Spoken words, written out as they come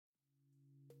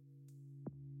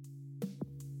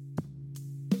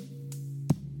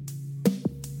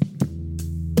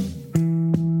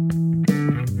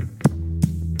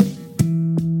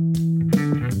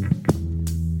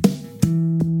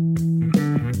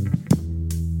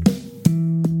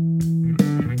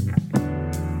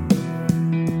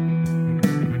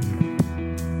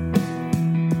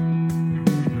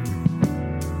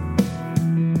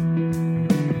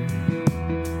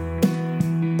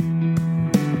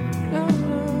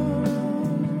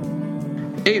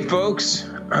Hey folks,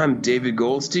 I'm David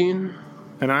Goldstein.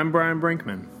 And I'm Brian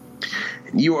Brinkman.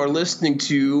 You are listening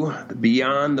to the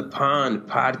Beyond the Pond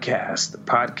podcast, the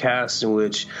podcast in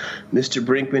which Mr.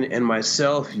 Brinkman and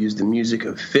myself use the music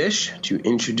of Phish to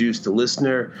introduce the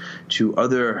listener to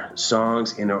other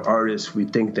songs and or artists we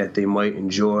think that they might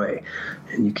enjoy.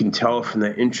 And you can tell from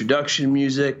that introduction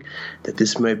music that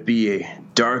this might be a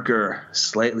darker,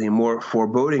 slightly more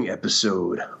foreboding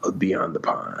episode of Beyond the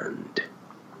Pond.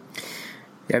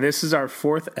 Yeah, this is our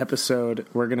fourth episode.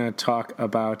 We're going to talk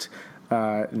about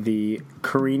the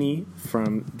Carini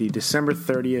from the December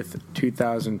 30th,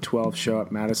 2012 show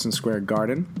at Madison Square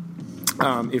Garden.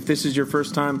 If this is your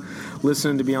first time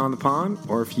listening to Beyond the Pond,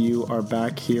 or if you are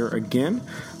back here again,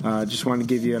 just wanted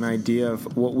to give you an idea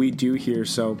of what we do here.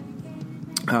 So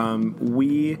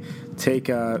we take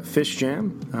a Phish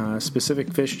jam, specific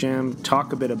Phish jam,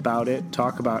 talk a bit about it,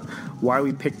 talk about why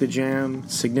we picked the jam,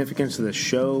 significance of the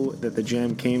show that the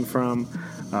jam came from,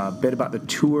 a bit about the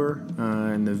tour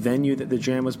and the venue that the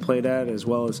jam was played at, as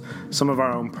well as some of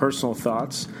our own personal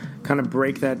thoughts, kind of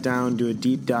break that down, do a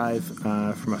deep dive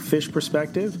from a Phish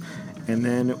perspective. And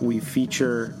then we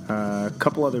feature a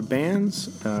couple other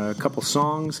bands, a couple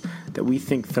songs that we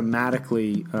think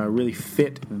thematically really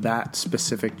fit that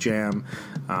specific jam,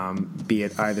 be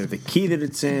it either the key that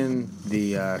it's in,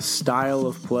 the style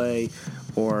of play,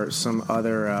 or some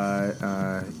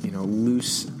other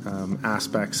loose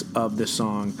aspects of the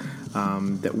song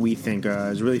that we think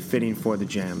is really fitting for the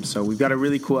jam. So we've got a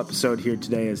really cool episode here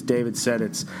today. As David said,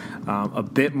 it's a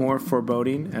bit more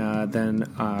foreboding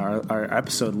than our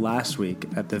episode last week,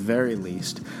 at the very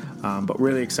least, but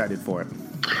really excited for it.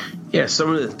 Yeah,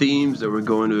 some of the themes that we're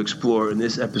going to explore in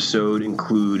this episode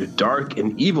include dark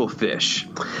and evil Phish,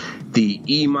 the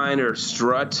E minor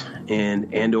strut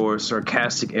and or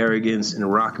sarcastic arrogance in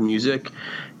rock music,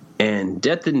 and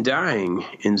death and dying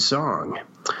in song.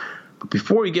 But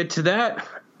before we get to that,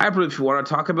 I believe we want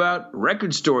to talk about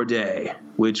Record Store Day,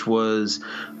 which was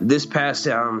this past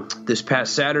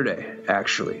Saturday,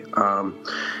 actually.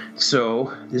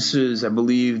 So this is, I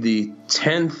believe, the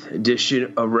 10th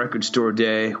edition of Record Store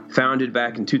Day, founded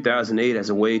back in 2008 as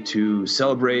a way to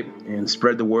celebrate and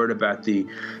spread the word about the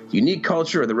unique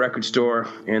culture of the record store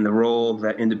and the role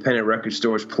that independent record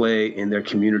stores play in their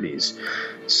communities.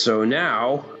 So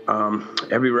now,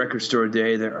 every Record Store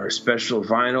Day, there are special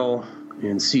vinyl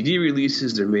and CD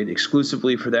releases. They're made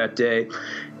exclusively for that day,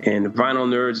 and vinyl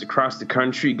nerds across the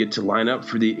country get to line up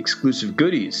for the exclusive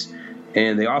goodies.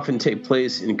 And they often take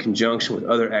place in conjunction with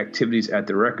other activities at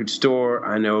the record store.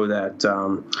 I know that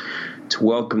to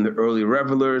welcome the early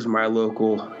revelers, my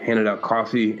local handed out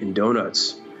coffee and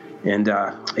donuts. And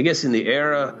I guess in the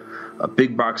era of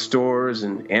big box stores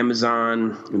and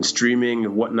Amazon and streaming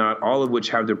and whatnot, all of which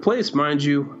have their place, mind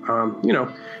you,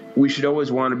 we should always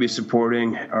want to be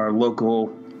supporting our local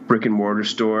brick and mortar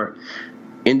store,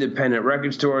 independent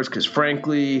record stores, because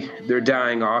frankly, they're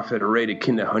dying off at a rate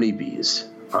akin to honeybees.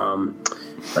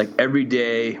 Like every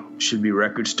day should be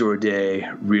Record Store Day,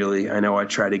 really. I know I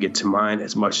try to get to mine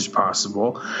as much as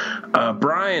possible.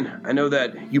 Brian, I know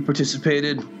that you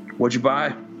participated. What'd you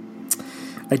buy?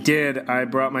 I did. I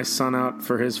brought my son out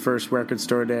for his first Record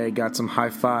Store Day, got some high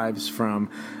fives from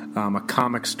a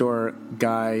comic store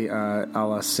guy, a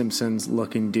la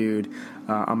Simpsons-looking dude,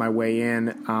 on my way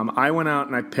in. I went out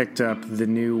and I picked up the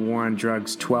new War on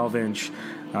Drugs 12-inch,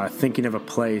 Thinking of a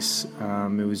Place.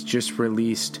 It was just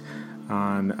released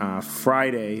on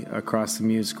Friday across the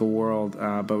musical world,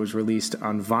 but was released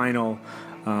on vinyl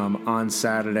on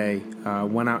Saturday.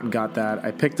 Went out and got that.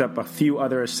 I picked up a few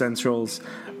other essentials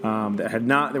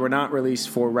that were not released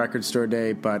for Record Store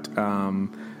Day, but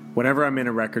whenever I'm in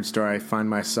a record store, I find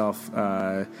myself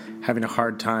having a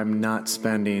hard time not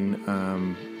spending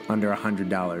under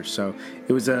 $100. So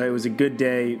it was a good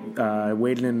day. I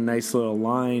waited in a nice little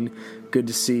line. Good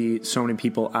to see so many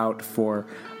people out for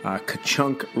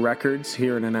Ka-Chunk Records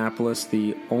here in Annapolis,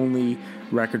 the only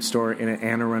record store in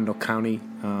Anne Arundel County.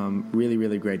 Really,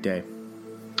 really great day.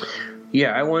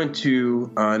 Yeah, I went to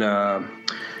on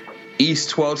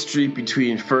East 12th Street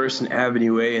between 1st and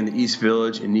Avenue A in the East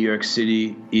Village in New York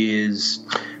City is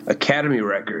Academy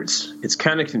Records. It's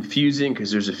kind of confusing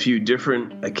because there's a few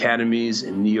different academies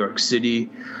in New York City.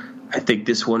 I think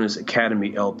this one is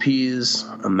Academy LPs.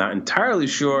 I'm not entirely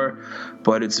sure,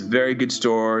 but it's a very good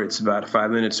store. It's about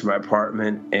 5 minutes from my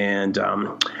apartment, and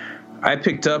I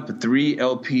picked up a 3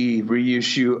 LP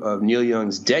reissue of Neil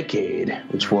Young's Decade,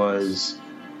 which was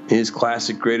his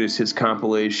classic greatest hits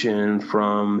compilation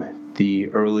from the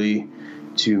early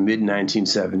to mid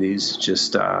 1970s.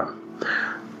 Just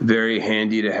very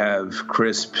handy to have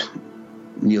crisp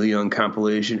Neil Young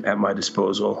compilation at my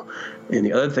disposal. And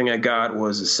the other thing I got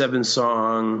was a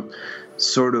 7-song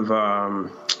sort of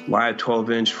live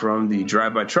 12-inch from the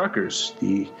Drive-By Truckers,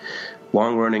 the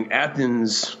long-running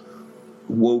Athens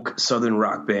woke southern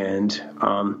rock band.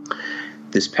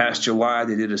 This past July,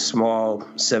 they did a small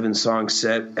 7-song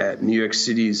set at New York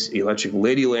City's Electric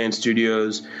Ladyland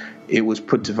Studios. It was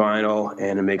put to vinyl,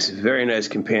 and it makes a very nice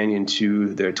companion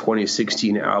to their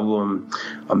 2016 album,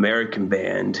 American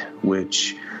Band,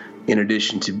 which, in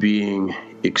addition to being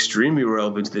extremely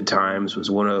relevant to the times,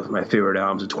 was one of my favorite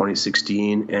albums of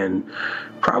 2016, and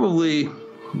probably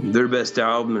their best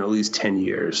album in at least 10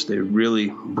 years. They really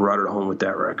brought it home with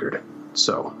that record.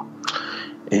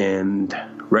 And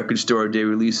record store day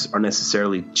releases aren't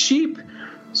necessarily cheap,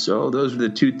 so those were the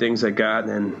two things I got,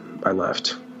 and I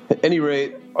left. At any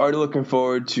rate, already looking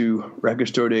forward to Record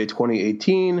Store Day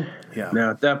 2018. Yeah.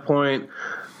 Now, at that point,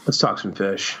 let's talk some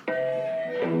Phish.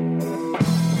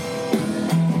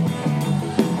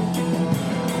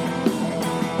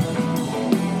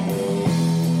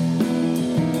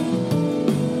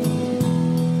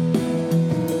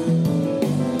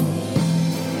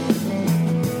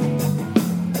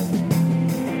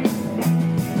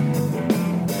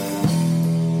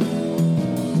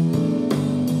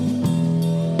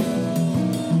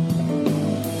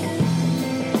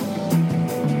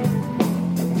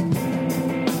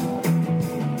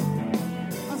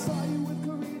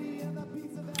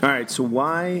 All right, so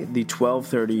why the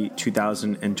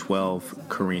 12/30/2012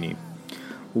 Carini?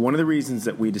 Well, one of the reasons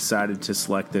that we decided to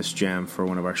select this jam for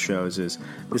one of our shows is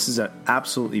this is an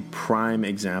absolutely prime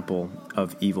example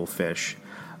of evil Phish.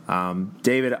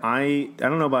 David, I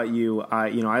don't know about you.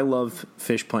 I love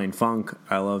Phish playing funk.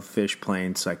 I love Phish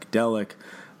playing psychedelic.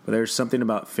 But there's something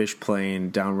about Phish playing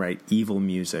downright evil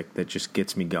music that just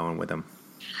gets me going with them.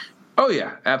 Oh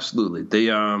yeah, absolutely.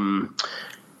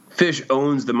 Phish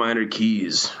owns the minor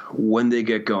keys when they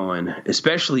get going,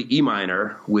 especially E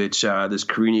minor, which this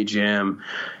Carini jam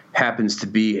happens to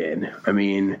be in. I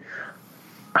mean,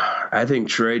 I think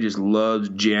Trey just loves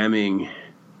jamming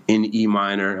in E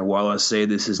minor. And while I say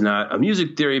this is not a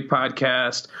music theory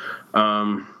podcast,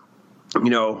 I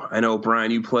know,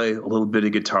 Brian, you play a little bit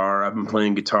of guitar. I've been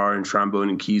playing guitar and trombone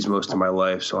and keys most of my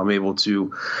life, so I'm able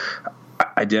to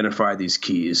identify these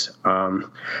keys.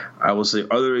 I will say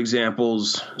other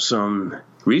examples, some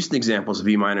recent examples of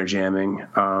E minor jamming.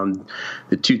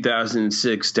 The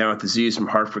 2006 Down with Disease from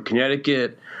Hartford,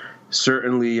 Connecticut.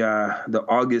 Certainly the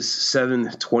August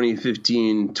 7th,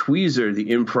 2015 Tweezer, the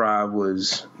improv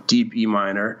was deep E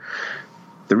minor.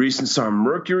 The recent song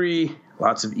Mercury,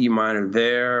 lots of E minor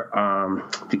there.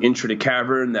 The intro to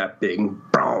Cavern, that big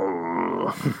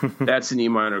boom, that's an E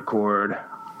minor chord.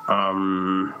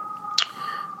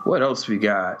 What else we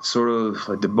got? Sort of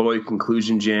like the Bowie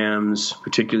conclusion jams,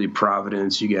 particularly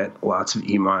Providence, you get lots of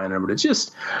E minor, but it's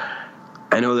just,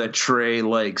 I know that Trey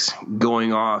likes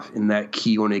going off in that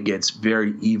key when it gets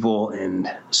very evil and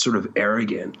sort of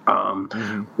arrogant.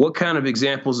 What kind of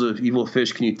examples of evil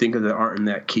Phish can you think of that aren't in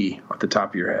that key off the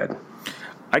top of your head?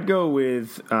 I'd go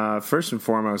with, first and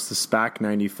foremost, the SPAC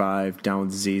 95 Down with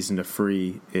Disease into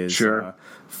Free is Sure.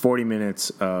 40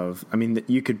 minutes of,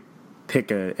 you could pick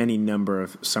any number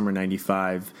of Summer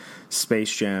 95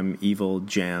 Space Jam evil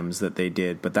jams that they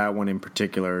did, but that one in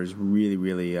particular is really,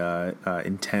 really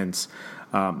intense.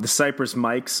 The Cypress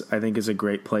Mics, I think, is a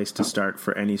great place to start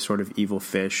for any sort of evil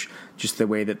Phish. Just the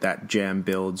way that jam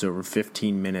builds over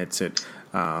 15 minutes, it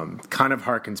kind of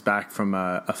harkens back from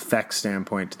a effect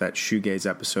standpoint to that shoegaze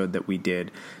episode that we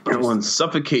did. That one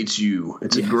suffocates you.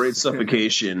 It's a great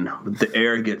suffocation. The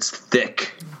air gets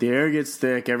thick. The air gets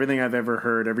thick. Everything I've ever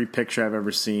heard, every picture I've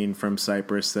ever seen from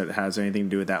Cypress that has anything to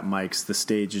do with that mics, the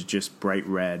stage is just bright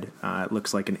red. It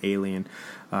looks like an alien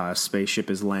spaceship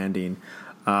is landing.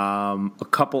 A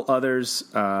couple others,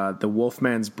 the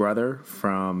Wolfman's Brother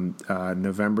from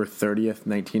November 30th,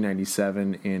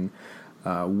 1997 in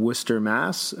Worcester,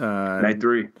 Mass. Night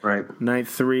 3, right. Night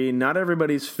 3, not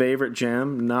everybody's favorite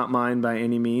jam, not mine by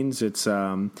any means. It's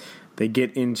they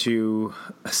get into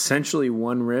essentially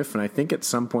one riff, and I think at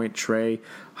some point Trey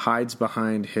hides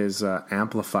behind his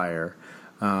amplifier,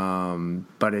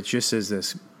 but it just is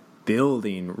this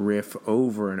building riff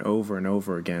over and over and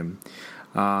over again.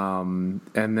 And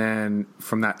then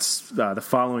from that, the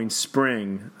following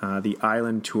spring, the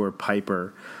Island Tour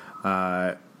Piper,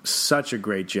 such a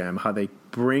great jam. How they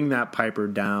bring that Piper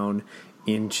down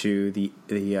into the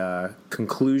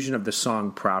conclusion of the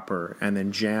song proper, and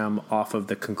then jam off of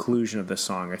the conclusion of the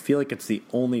song. I feel like it's the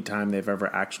only time they've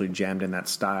ever actually jammed in that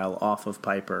style off of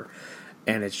Piper,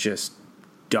 and it's just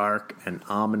dark and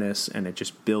ominous, and it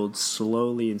just builds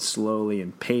slowly,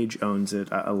 and Page owns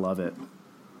it. I love it.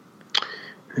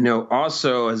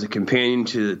 Also as a companion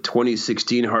to the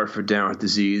 2016 Hartford Down with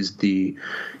Disease, the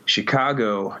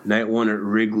Chicago Night One at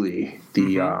Wrigley,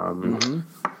 the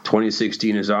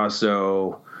 2016 is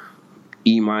also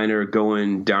E minor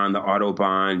going down the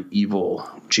Autobahn Evil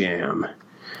jam.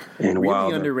 And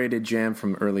really underrated jam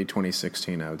from early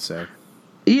 2016, I would say.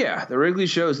 Yeah, the Wrigley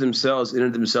shows themselves, in and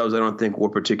of themselves, I don't think were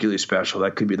particularly special.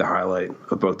 That could be the highlight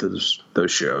of both of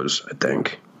those shows, I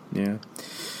think. Yeah.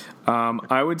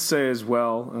 I would say as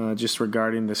well, just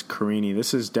regarding this Carini,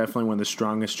 this is definitely one of the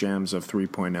strongest jams of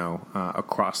 3.0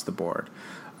 across the board.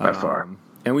 By far.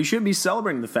 And we should be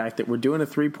celebrating the fact that we're doing a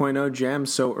 3.0 jam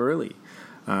so early.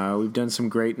 We've done some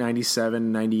great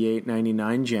 97, 98,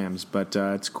 99 jams, but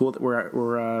it's cool that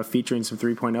we're featuring some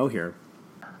 3.0 here.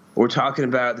 We're talking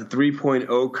about the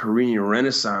 3.0 Carini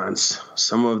Renaissance,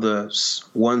 some of the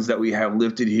ones that we have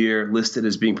listed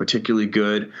as being particularly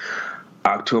good.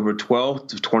 October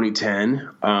 12th of 2010,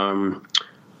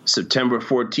 September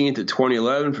 14th of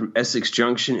 2011 from Essex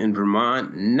Junction in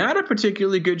Vermont. Not a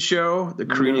particularly good show. The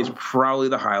Carini is probably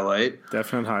the highlight.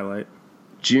 Definite highlight.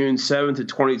 June 7th of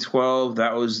 2012,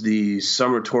 that was the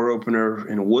summer tour opener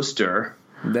in Worcester.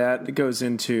 That goes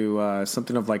into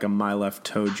something of like a My Left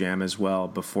Toe jam as well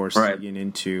before segueing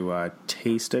into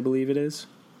Taste, I believe it is.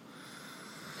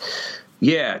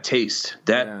 Yeah, Taste.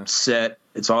 That set,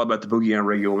 it's all about the Boogie on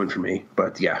Reggae Woman for me,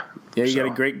 but yeah. Yeah, you got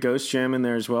a great Ghost jam in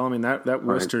there as well. I mean, that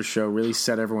Worcester show really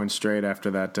set everyone straight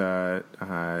after that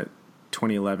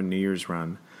 2011 New Year's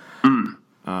run.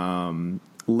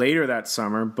 Later that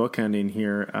summer, bookending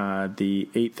here, the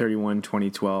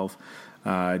 8/31/2012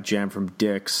 jam from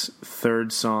Dick's,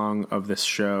 third song of this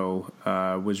show,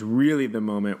 was really the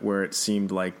moment where it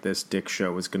seemed like this Dick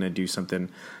show was going to do something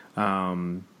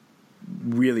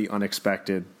really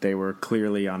unexpected. They were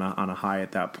clearly on a high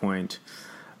at that point.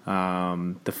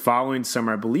 The following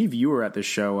summer, I believe you were at the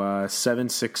show,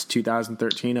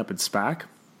 7/6/2013 up at SPAC.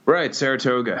 Right,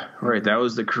 Saratoga. Right, that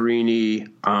was the Carini.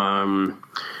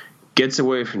 Gets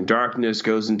away from darkness,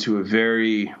 goes into a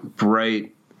very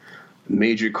bright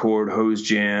major chord hose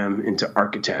jam into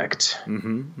Architect.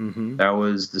 That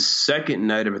was the second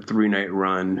night of a 3-night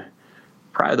run.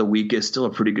 Probably the weakest, still a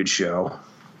pretty good show.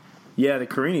 Yeah, the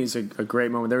Carini is a great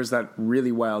moment. There was that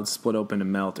really wild split open and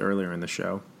melt earlier in the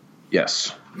show.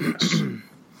 Yes.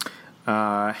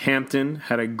 Hampton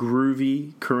had a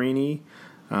groovy Carini,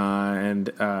 and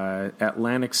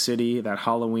Atlantic City, that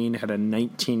Halloween, had a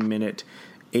 19-minute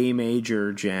A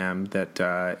major jam that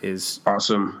is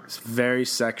awesome. It's very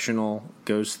sectional,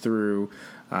 goes through.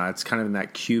 It's kind of in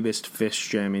that cubist fish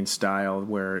jamming style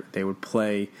where they would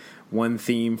play one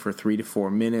theme for 3 to 4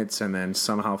 minutes and then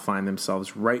somehow find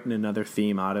themselves writing another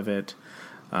theme out of it.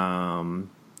 MSG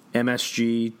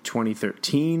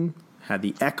 2013 had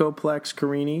the Echoplex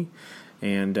Carini,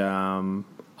 and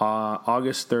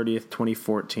August 30th,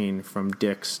 2014 from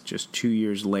Dick's, just 2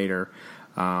 years later.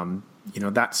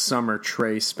 That summer,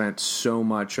 Trey spent so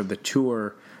much of the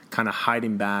tour kind of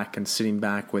hiding back and sitting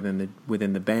back within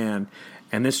the band,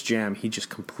 and this jam, he just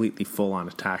completely full on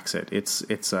attacks it.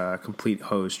 It's a complete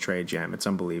hose Trey jam. It's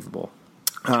unbelievable.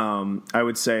 I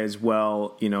would say as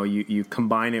well, you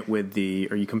combine it with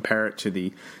you compare it to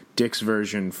the Dick's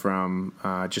version from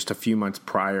just a few months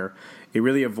prior. It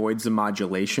really avoids the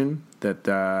modulation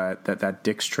that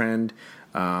Dick's trend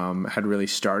had really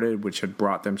started, which had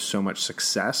brought them so much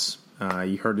success.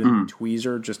 You heard it in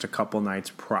Tweezer just a couple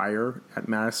nights prior at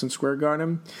Madison Square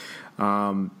Garden.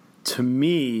 To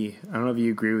me, I don't know if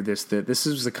you agree with this, that this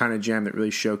is the kind of jam that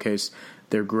really showcased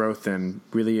their growth and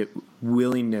really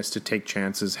willingness to take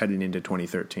chances heading into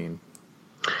 2013.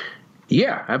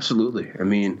 Yeah, absolutely. I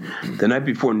mean, the night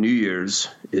before New Year's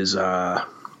is, often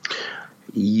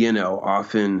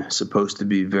supposed to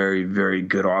be very, very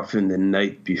good. Often the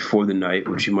night before the night,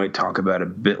 which you might talk about a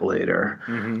bit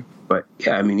later. But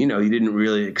yeah, I mean, you didn't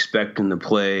really expect them to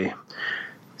play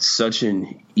such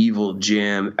an evil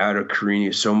jam out of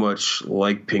Carini, so much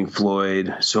like Pink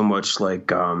Floyd, so much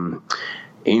like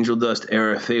Angel Dust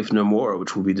era Faith No More,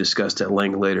 which will be discussed at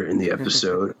length later in the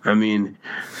episode. I mean,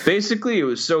 basically it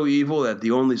was so evil that the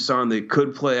only song they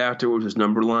could play afterwards was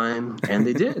Numberline, and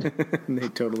they did. They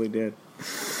totally did.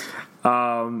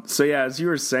 So yeah, as you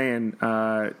were saying,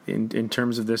 in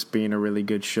terms of this being a really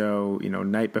good show,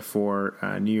 night before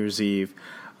New Year's Eve,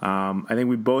 I think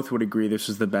we both would agree this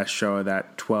was the best show of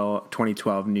that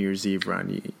 2012 New Year's Eve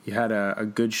run. You had a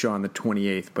good show on the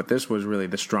 28th, but this was really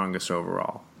the strongest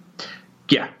overall.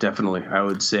 Yeah, definitely. I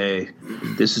would say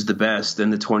this is the best,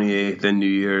 then the 28th, then New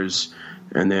Year's,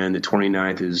 and then the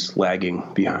 29th is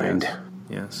lagging behind.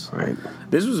 Yes. Right.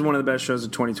 This was one of the best shows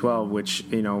of 2012, which,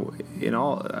 in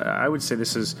all, I would say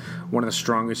this is one of the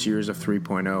strongest years of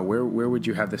 3.0. Where would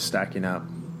you have this stacking up?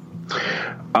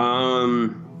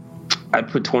 I'd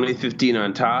put 2015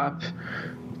 on top,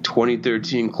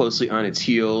 2013 closely on its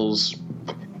heels,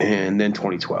 and then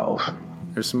 2012.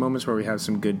 There's some moments where we have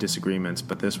some good disagreements,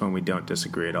 but this one we don't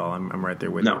disagree at all. I'm right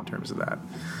there with you in terms of that.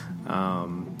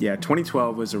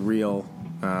 2012 was a real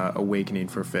awakening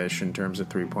for Phish in terms of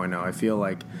 3.0. I feel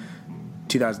like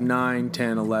 2009,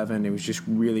 10, 11, it was just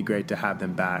really great to have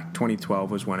them back.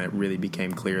 2012 was when it really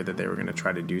became clear that they were going to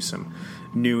try to do some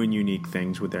new and unique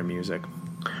things with their music.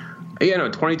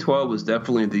 2012 was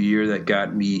definitely the year that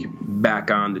got me back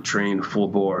on the train full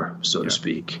bore, so to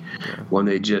speak, when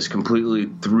they just completely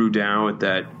threw down with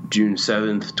that June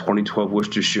 7th, 2012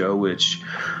 Worcester show, which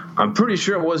I'm pretty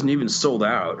sure it wasn't even sold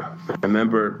out. I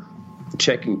remember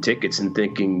checking tickets and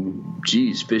thinking,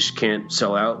 geez, Phish can't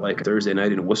sell out like Thursday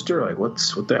night in Worcester? Like, what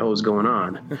the hell is going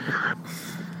on?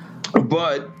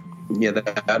 But,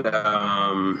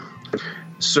 that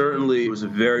certainly was a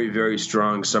very, very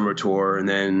strong summer tour. And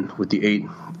then with the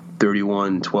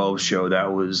 8/31/12 show,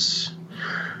 that was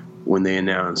when they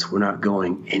announced, we're not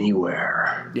going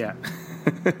anywhere. Yeah.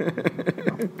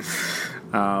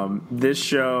 This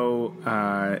show,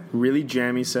 really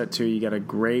jammy set too. You got a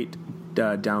great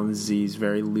Down the Z's,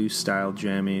 very loose style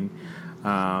jamming.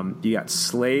 You got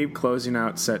Slave closing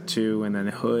out set 2, and then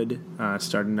Hood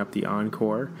starting up the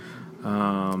encore.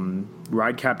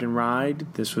 Ride Captain Ride,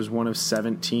 this was one of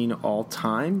 17 all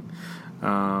time.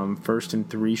 First in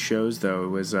 3 shows, though. It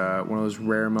was one of those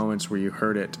rare moments where you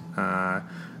heard it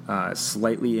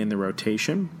slightly in the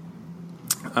rotation.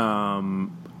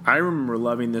 I remember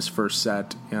loving this first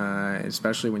set,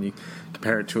 especially when you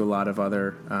compare it to a lot of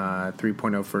other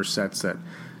 3.0 first sets that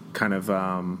kind of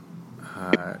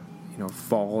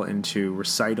fall into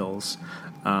recitals.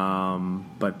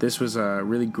 But this was a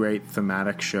really great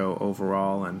thematic show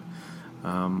overall, and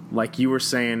like you were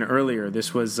saying earlier,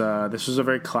 this was a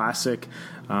very classic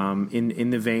in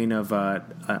the vein of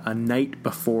a night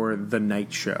before the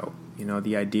night show.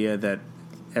 The idea that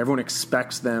everyone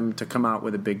expects them to come out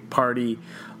with a big party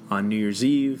on New Year's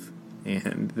Eve,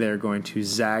 and they're going to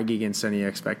zag against any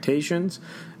expectations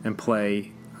and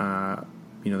play,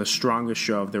 the strongest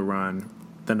show of the run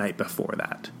the night before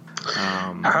that.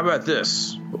 How about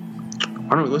this?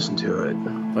 Why don't we listen to it?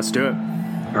 Let's do it.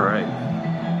 All right.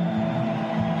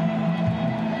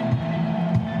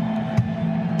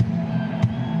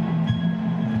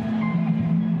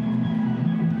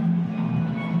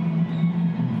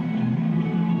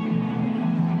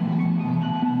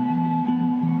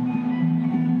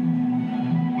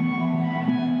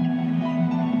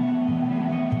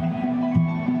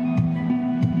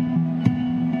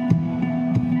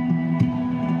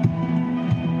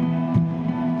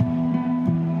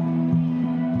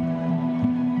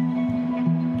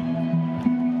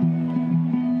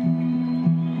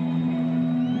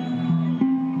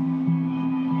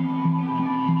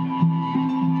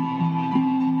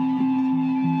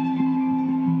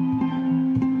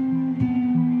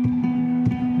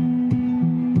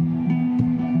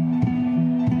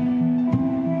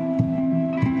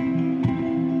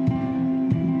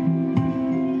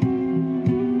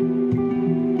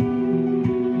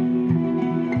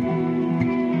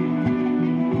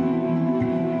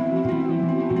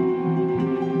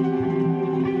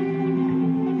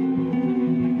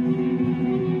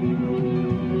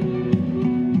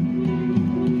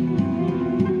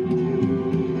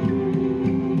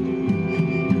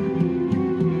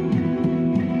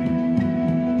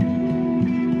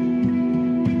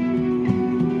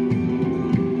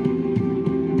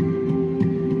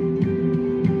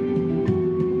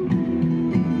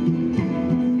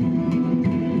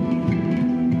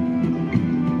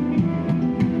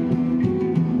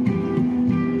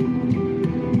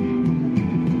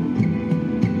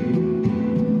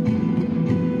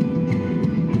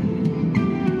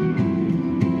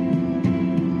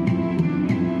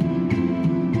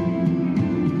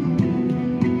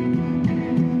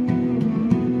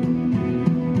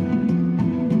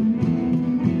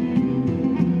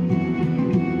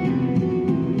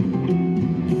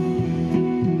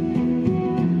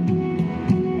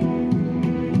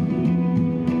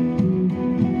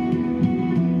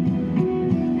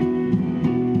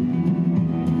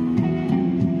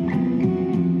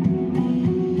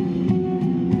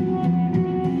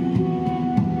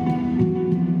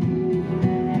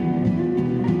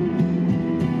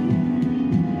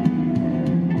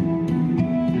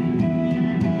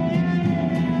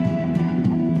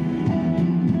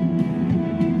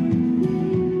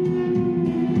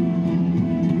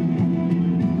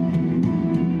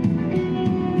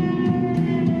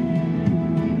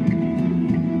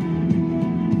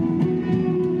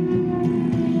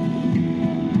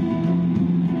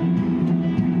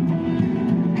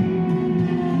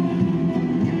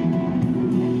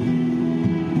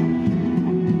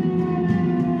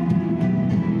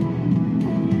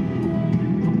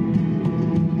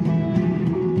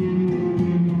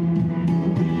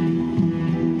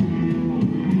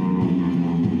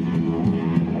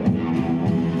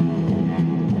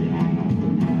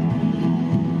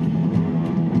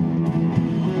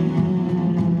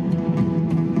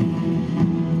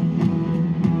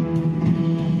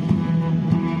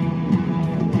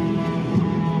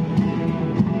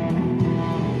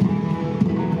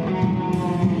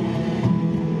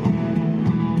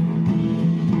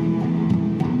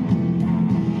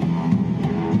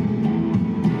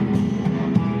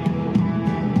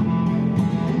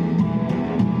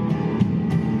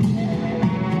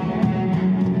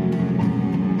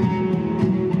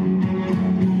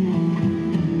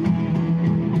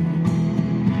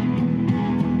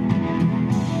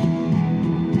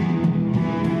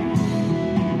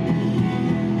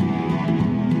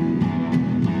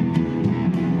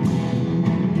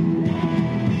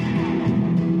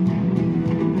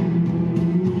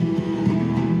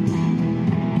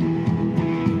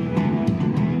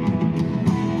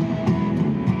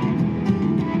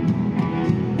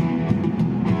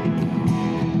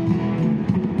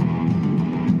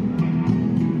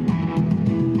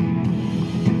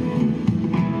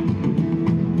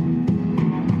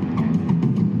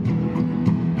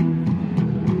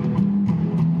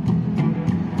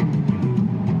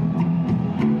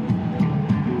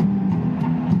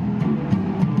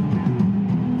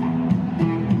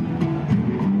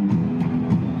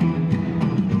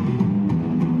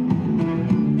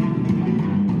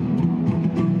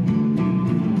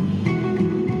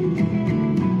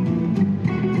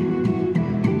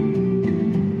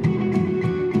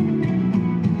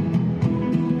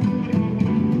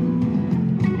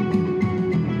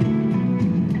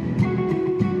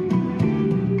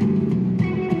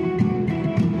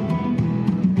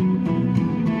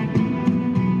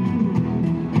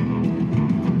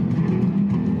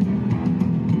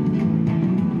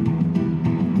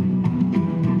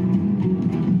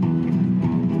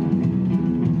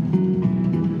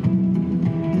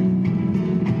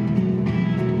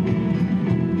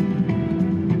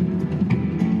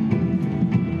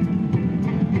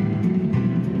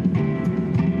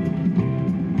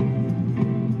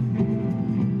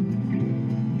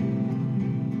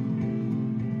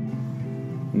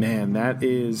 and that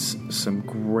is some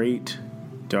great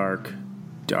dark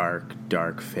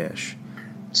Phish.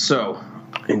 So,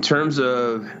 in terms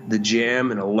of the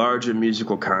jam in a larger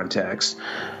musical context,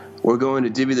 we're going to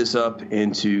divvy this up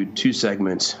into two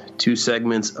segments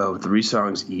of 3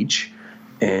 songs each.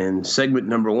 And segment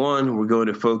number 1, we're going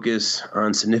to focus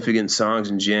on significant songs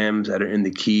and jams that are in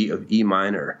the key of E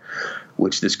minor,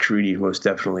 which this Carini most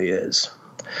definitely is.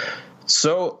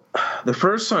 So, the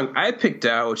first song I picked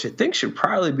out, which I think should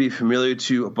probably be familiar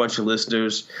to a bunch of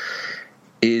listeners,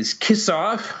 is Kiss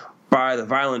Off by the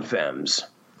Violent Femmes.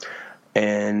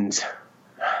 And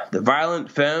the Violent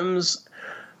Femmes,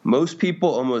 most people,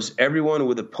 almost everyone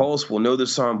with a pulse will know the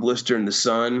song Blister in the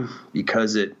Sun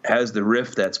because it has the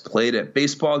riff that's played at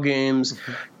baseball games.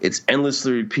 It's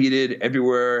endlessly repeated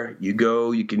everywhere you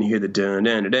go. You can hear the dun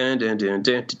dun dun dun dun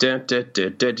dun dun dun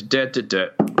dun dun dun dun.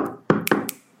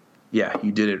 Yeah,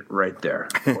 you did it right there,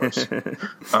 of course.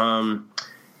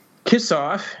 Kiss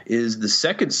Off is the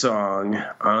second song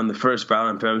on the first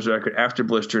Violent Femmes record after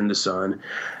Blister in the Sun.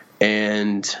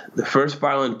 And the first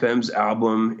Violent Femmes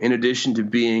album, in addition to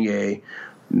being a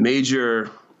major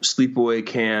sleepaway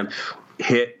camp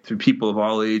hit through people of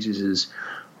all ages, is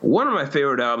one of my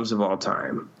favorite albums of all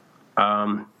time.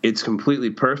 It's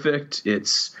completely perfect. I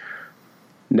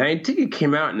think it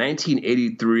came out in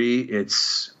 1983.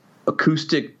 It's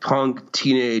acoustic punk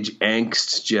teenage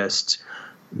angst, just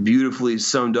beautifully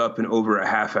summed up in over a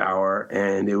half hour,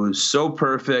 and it was so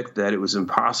perfect that it was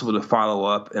impossible to follow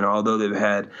up. And although they've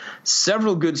had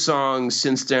several good songs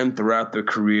since then throughout their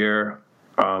career,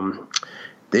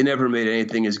 they never made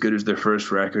anything as good as their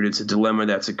first record. It's a dilemma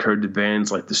that's occurred to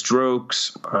bands like The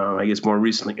Strokes, I guess more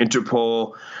recently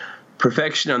Interpol.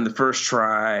 Perfection on the first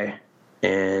try,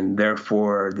 and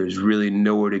therefore there's really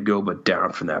nowhere to go but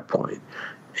down from that point.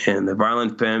 And the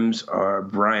Violent Femmes are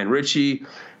Brian Ritchie,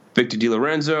 Victor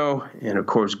DiLorenzo, and of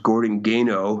course Gordon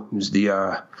Gano, who's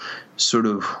the sort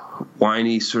of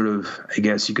whiny, I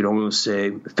guess you could almost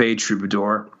say, fade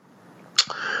troubadour.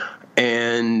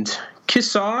 And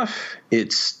Kiss Off,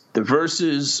 the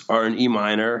verses are in E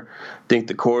minor. I think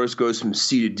the chorus goes from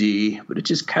C to D, but it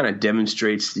just kind of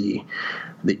demonstrates the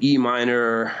E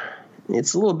minor.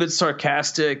 It's a little bit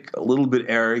sarcastic, a little bit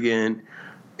arrogant.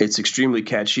 It's extremely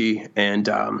catchy, and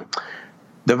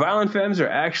the Violent Femmes are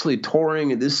actually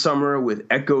touring this summer with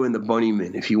Echo and the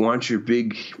Bunnymen, if you want your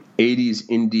big 80s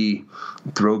indie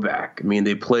throwback. I mean,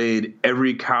 they played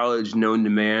every college known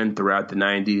to man throughout the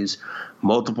 90s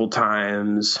multiple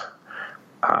times.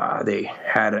 They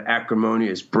had an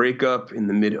acrimonious breakup in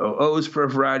the mid-00s for a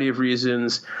variety of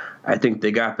reasons. I think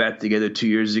they got back together 2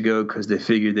 years ago because they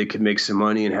figured they could make some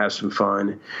money and have some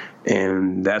fun,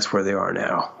 and that's where they are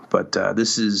now. But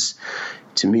this is,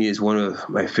 to me, is one of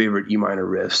my favorite E minor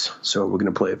riffs, so we're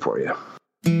going to play it for you.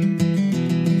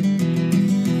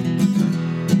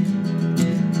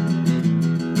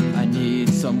 I need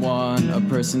someone, a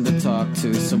person to talk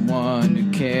to, someone to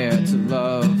care, to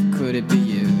love. Could it be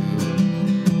you?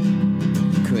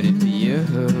 Could it be you?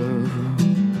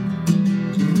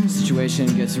 Situation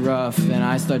gets rough and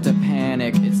I start to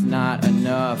panic. It's not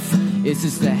enough. It's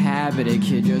just a habit, a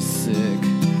kid, you're sick.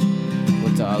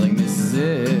 Well, darling, this is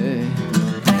it.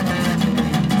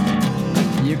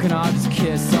 You can all just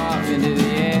kiss off into the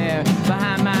air.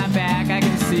 Behind my back, I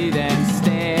can see them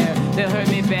stare. They'll hurt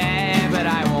me bad, but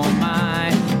I won't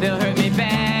mind. They'll hurt me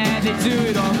bad, they do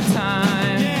it all the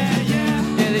time. Yeah, yeah.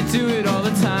 Yeah, they do it all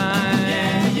the time.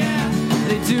 Yeah, yeah.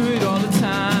 They do it all the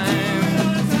time.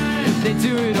 They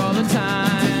do it all the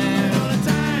time.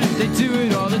 They do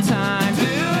it all the time.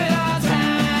 Do it all the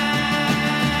time.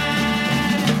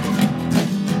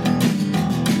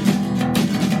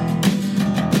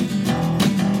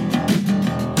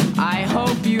 I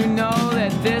hope you know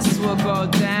that this will go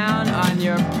down on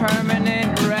your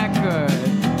permanent record.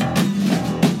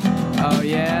 Oh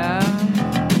yeah?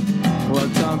 Well,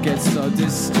 don't get so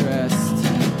distressed.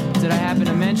 Did I happen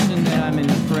to mention that I'm in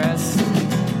the press?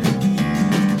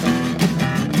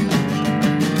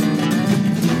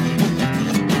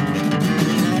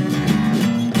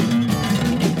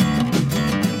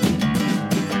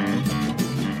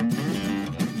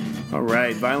 All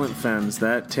right, Violent Femmes,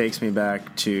 that takes me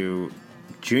back to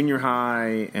junior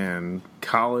high and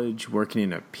college, working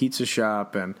in a pizza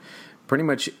shop, and pretty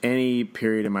much any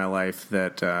period in my life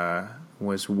that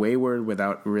was wayward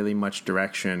without really much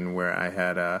direction, where I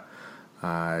had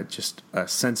just a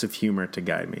sense of humor to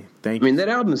guide me. Thank you. I mean, that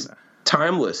album's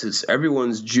timeless. It's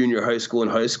everyone's junior high school and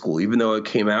high school, even though it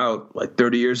came out like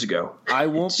 30 years ago. I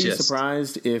won't be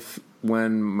surprised if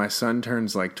when my son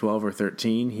turns like 12 or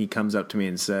 13, he comes up to me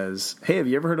and says, "Hey, have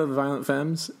you ever heard of the Violent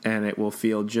Femmes?" And it will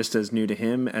feel just as new to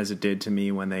him as it did to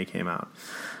me when they came out.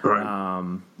 Right.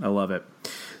 I love it.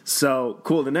 So,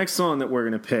 cool. The next song that we're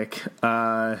going to pick,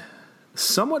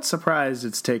 somewhat surprised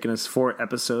it's taken us 4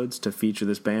 episodes to feature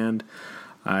this band.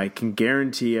 I can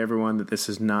guarantee everyone that this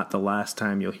is not the last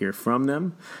time you'll hear from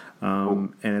them.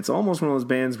 And it's almost one of those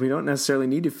bands we don't necessarily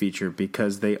need to feature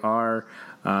because they are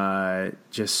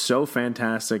just so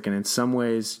fantastic. And in some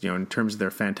ways, in terms of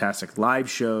their fantastic live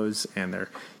shows and their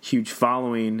huge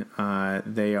following,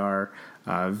 they are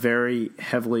very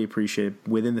heavily appreciated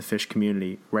within the Phish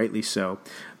community, rightly so.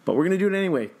 But we're going to do it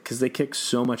anyway because they kick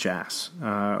so much ass.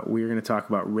 We're going to talk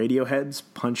about Radiohead's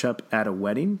Punch Up at a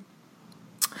Wedding.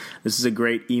 This is a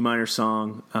great E minor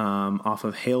song off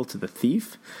of Hail to the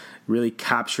Thief. Really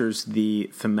captures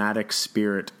the thematic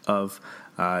spirit of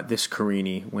this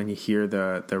Carini. When you hear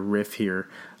the riff here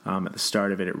at the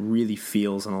start of it, it really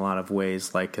feels in a lot of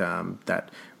ways like that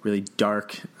really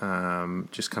dark,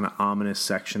 just kind of ominous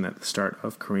section at the start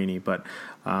of Carini. But,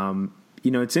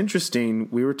 it's interesting.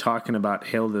 We were talking about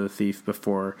Hail to the Thief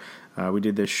before we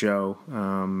did this show,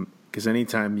 because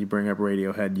anytime you bring up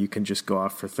Radiohead, you can just go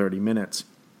off for 30 minutes.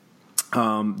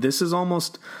 This is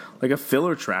almost like a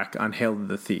filler track on Hail to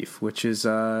the Thief, which is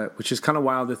kind of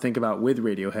wild to think about with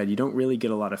Radiohead. You don't really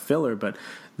get a lot of filler, but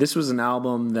this was an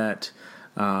album that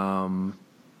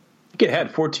it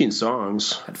had 14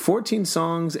 songs. Had 14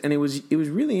 songs, and it was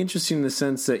really interesting in the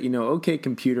sense that OK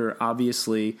Computer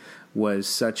obviously was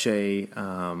such a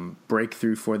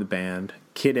breakthrough for the band.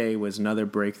 Kid A was another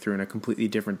breakthrough in a completely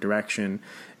different direction.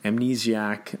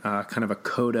 Amnesiac, kind of a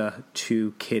coda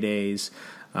to Kid A's.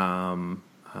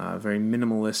 Very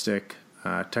minimalistic,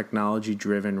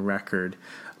 technology-driven record.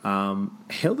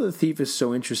 Hail to the Thief is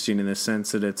so interesting in the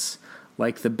sense that it's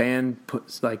like the band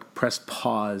pressed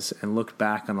pause and looked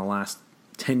back on the last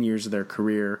 10 years of their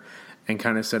career and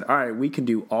kind of said, all right, we can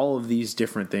do all of these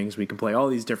different things. We can play all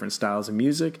these different styles of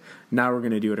music. Now we're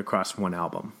going to do it across one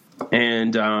album.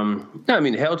 And,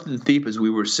 Hail to the Thief, as we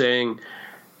were saying,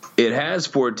 it has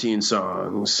 14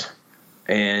 songs.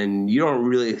 And you don't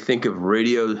really think of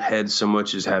Radiohead so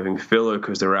much as having filler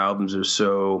because their albums are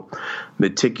so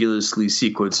meticulously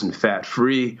sequenced and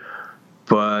fat-free.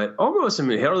 But almost,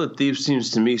 Hail to the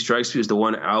Thief strikes me as the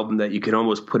one album that you could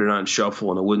almost put it on shuffle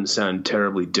and it wouldn't sound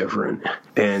terribly different.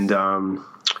 And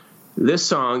this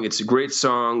song, it's a great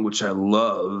song, which I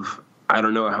love. I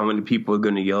don't know how many people are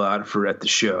going to yell out for it at the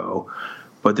show.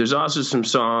 But there's also some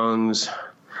songs,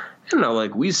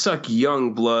 like We Suck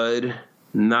Young Blood.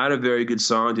 Not a very good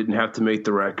song, didn't have to make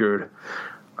the record.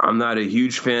 I'm not a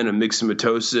huge fan of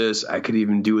Myxomatosis. I could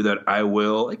even do without I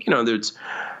Will. There's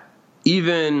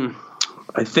even,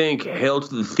 I think Hail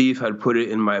to the Thief, I'd put it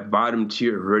in my bottom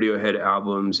tier of Radiohead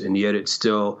albums, and yet it's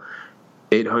still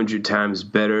 800 times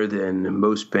better than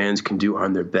most bands can do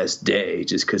on their best day,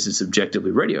 just because it's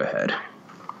objectively Radiohead.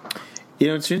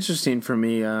 It's interesting for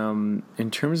me, in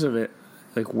terms of it,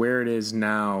 like where it is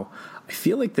now, I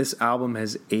feel like this album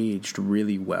has aged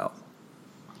really well.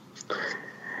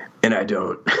 And I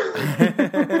don't.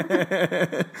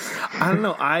 I don't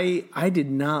know. I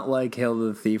did not like Hail to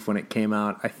the Thief when it came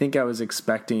out. I think I was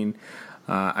expecting,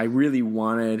 I really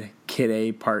wanted Kid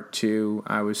A Part 2.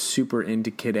 I was super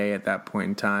into Kid A at that point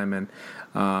in time, and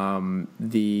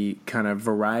the kind of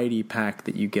variety pack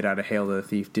that you get out of Hail to the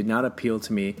Thief did not appeal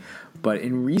to me. But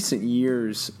in recent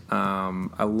years,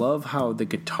 I love how the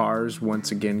guitars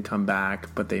once again come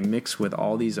back, but they mix with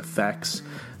all these effects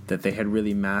that they had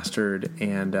really mastered.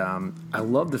 And I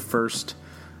love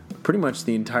pretty much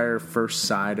the entire first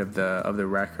side of the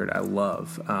record. I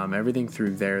love everything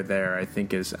through There I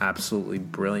think is absolutely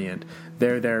brilliant.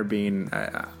 There being,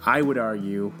 I would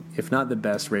argue, if not the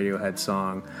best Radiohead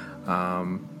song,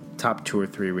 top 2 or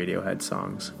 3 Radiohead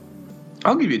songs.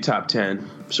 I'll give you top 10,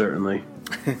 certainly.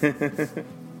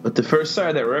 But the first side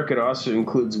of that record also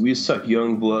includes We Suck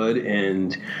Young Blood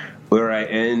and Where I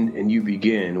End and You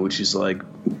Begin, which is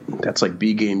that's like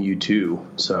B Game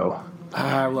U2. So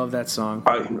I love that song.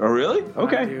 Oh, really?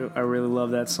 Okay. I do. I really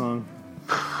love that song.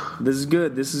 This is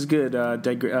good.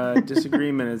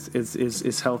 Disagreement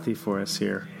is healthy for us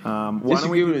here.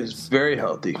 Disagreement is very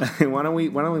healthy. Why don't we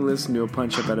listen to a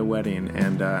Punch Up at a Wedding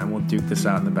and we'll duke this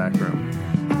out in the back room.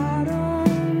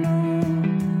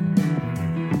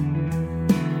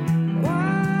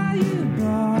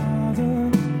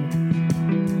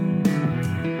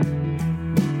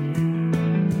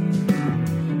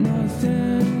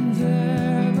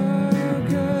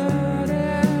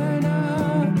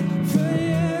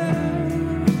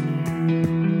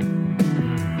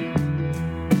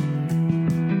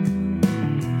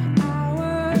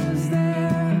 Was there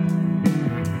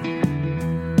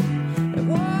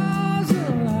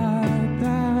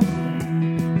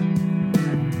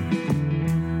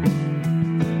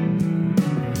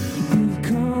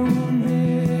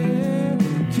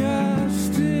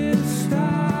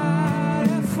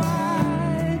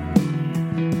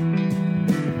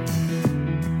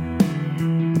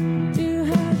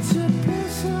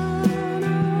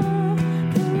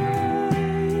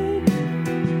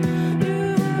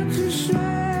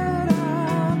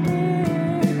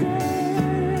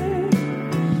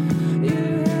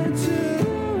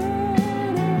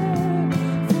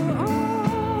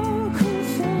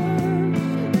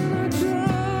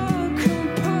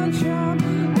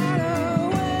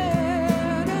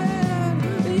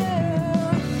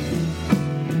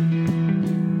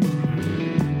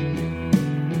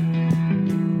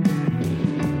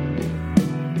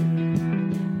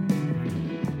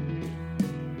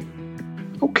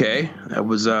That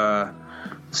was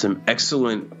some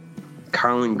excellent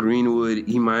Colin Greenwood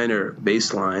E minor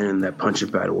bass line in that Punch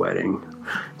It Bad Wedding.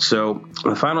 So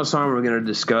the final song we're going to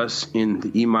discuss in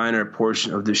the E minor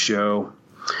portion of the show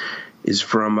is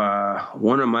from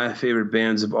one of my favorite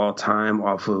bands of all time,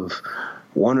 off of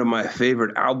one of my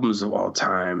favorite albums of all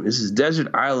time. This is Desert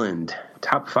Island,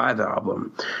 top 5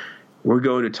 album. We're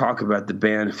going to talk about the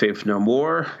band Faith No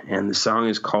More, and the song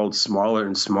is called Smaller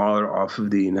and Smaller off of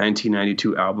the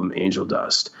 1992 album Angel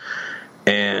Dust.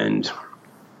 And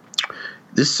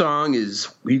this song is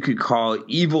what you could call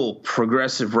evil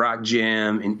progressive rock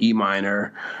jam in E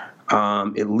minor.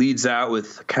 It leads out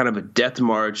with kind of a death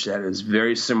march that is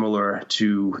very similar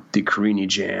to the Carini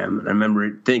Jam. And I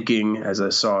remember thinking as I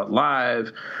saw it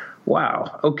live,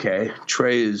 wow, okay,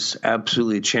 Trey is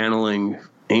absolutely channeling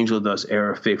Angel Dust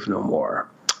era Faith No More.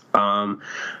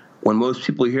 When most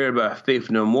people hear about Faith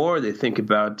No More, they think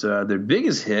about their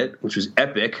biggest hit, which was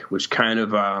Epic, which kind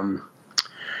of,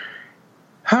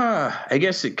 I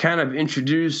guess it kind of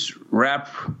introduced rap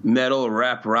metal,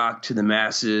 rap rock to the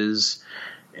masses,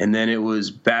 and then it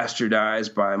was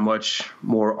bastardized by much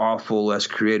more awful, less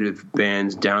creative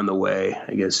bands down the way.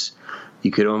 I guess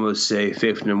you could almost say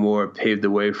Faith No More paved the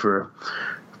way for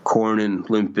Korn and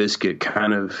Limp Bizkit,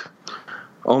 kind of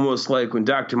almost like when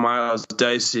Dr. Miles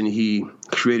Dyson, he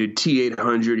created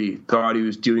T-800, he thought he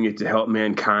was doing it to help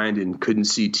mankind and couldn't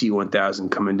see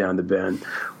T-1000 coming down the bend.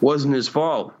 Wasn't his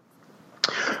fault.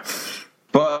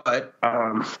 But,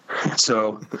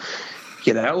 so,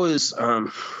 yeah, that was,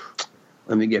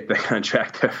 let me get back on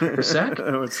track there for a sec.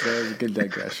 That was a good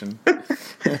digression.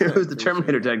 It was the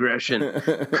Terminator digression.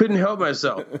 Couldn't help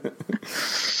myself.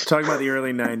 Talking about the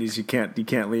early 90s, you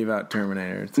can't leave out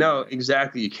Terminator. No,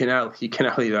 exactly. You cannot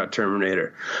leave out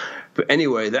Terminator. But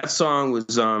anyway, that song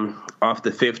was off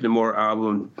the Faith No More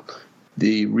album,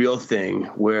 The Real Thing,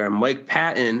 where Mike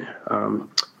Patton,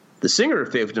 the singer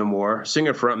of Faith No More,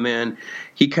 singer frontman,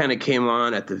 he kind of came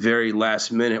on at the very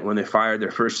last minute when they fired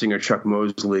their first singer, Chuck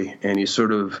Mosley, and he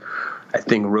sort of, I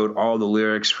think, wrote all the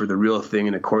lyrics for The Real Thing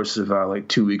in the course of like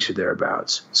 2 weeks or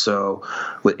thereabouts. So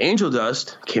with Angel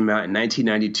Dust, came out in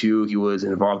 1992. He was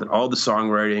involved in all the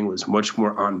songwriting, was much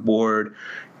more on board.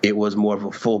 It was more of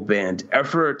a full band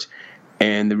effort,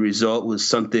 and the result was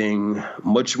something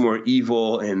much more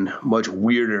evil and much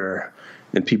weirder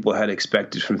than people had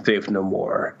expected from Faith No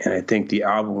More. And I think the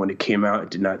album, when it came out, it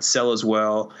did not sell as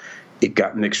well. It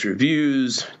got mixed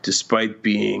reviews, despite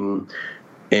being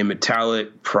a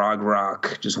metallic prog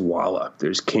rock just wallop.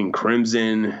 There's King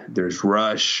Crimson, there's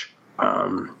Rush,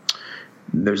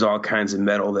 there's all kinds of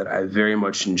metal that I very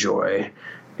much enjoy.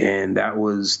 And that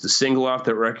was the single off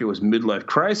that record was Midlife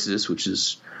Crisis, which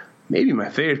is maybe my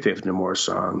favorite Faith No More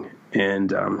song. And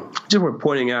just worth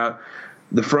pointing out,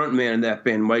 the front man in that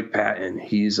band, Mike Patton,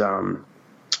 he's a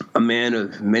man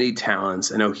of many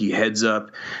talents. I know he heads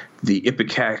up the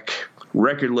Ipecac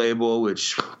record label,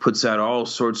 which puts out all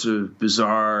sorts of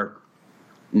bizarre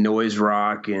noise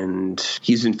rock, and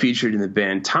he's been featured in the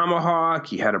band Tomahawk.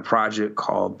 He had a project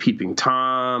called Peeping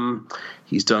Tom.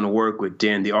 He's done work with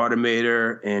Dan the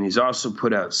Automator, and he's also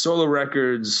put out solo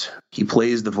records. He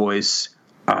plays the voice.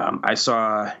 I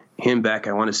saw him back,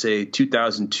 I want to say,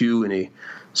 2002 in a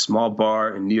small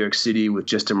bar in New York City with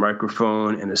just a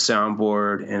microphone and a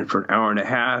soundboard, and for an hour and a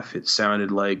half, it sounded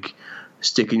like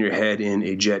sticking your head in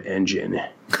a jet engine.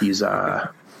 He's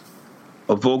a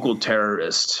vocal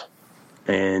terrorist,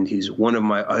 and he's one of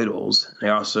my idols. He's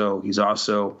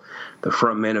also the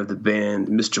frontman of the band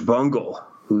Mr. Bungle,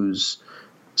 whose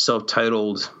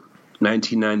self-titled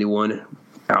 1991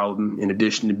 album, in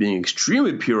addition to being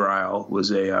extremely puerile,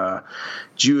 was a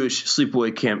Jewish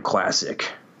sleepaway camp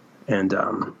classic. And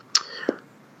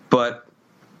but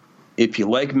if you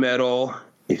like metal,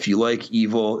 if you like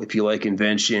evil, if you like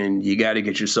invention, you got to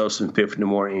get yourself some Faith No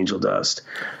More Angel Dust.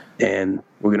 And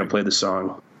we're gonna play the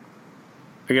song.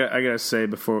 I gotta say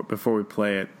before we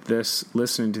play it,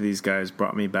 listening to these guys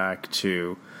brought me back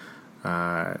to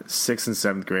 6th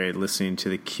and 7th grade, listening to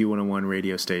the Q101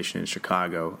 radio station in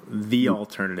Chicago, The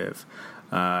Alternative.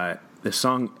 The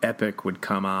song Epic would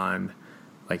come on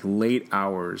like late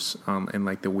hours in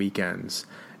like the weekends,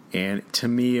 and to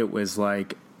me it was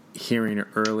like hearing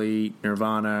early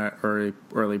Nirvana,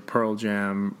 early Pearl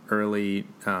Jam, early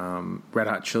Red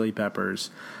Hot Chili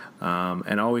Peppers,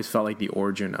 and always felt like the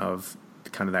origin of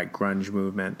kind of that grunge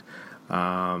movement.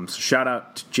 So shout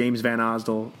out to James Van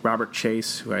Osdale, Robert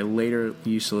Chase, who I later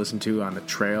used to listen to on the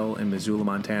Trail in Missoula,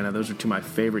 Montana. Those are two of my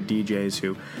favorite DJs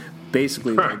who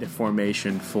basically laid the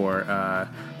formation for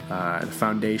the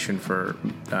foundation for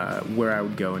where I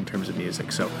would go in terms of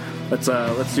music. So let's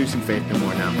do some Faith No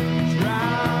More now.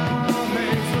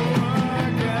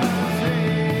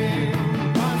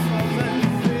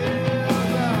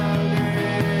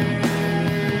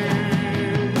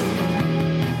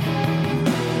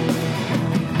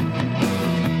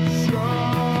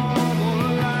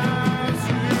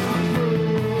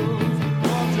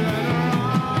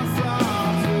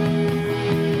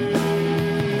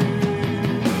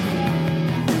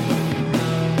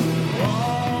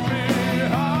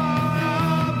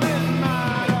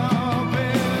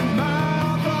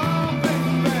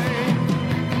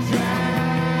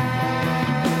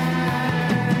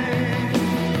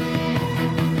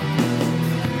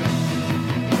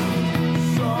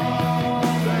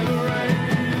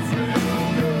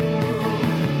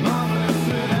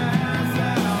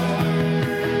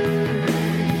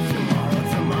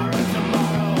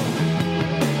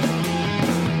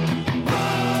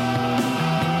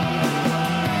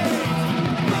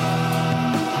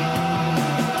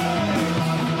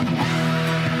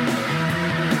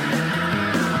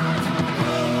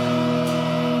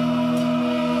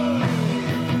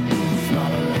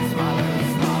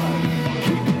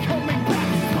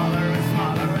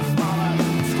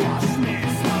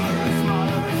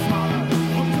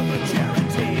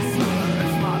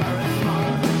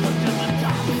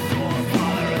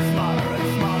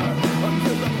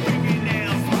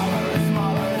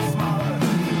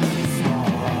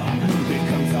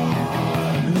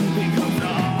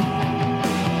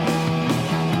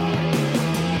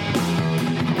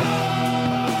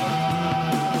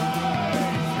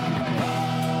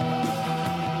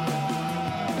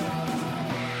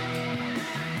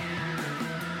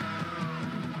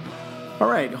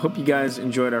 right, hope you guys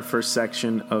enjoyed our first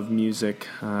section of music.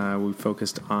 We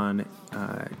focused on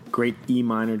great E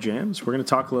minor jams. We're going to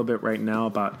talk a little bit right now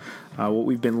about what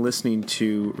we've been listening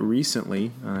to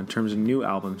recently in terms of new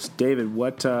albums. David,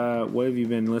 what have you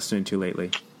been listening to lately?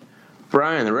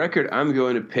 Brian, the record I'm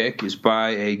going to pick is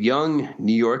by a young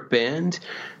New York band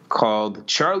called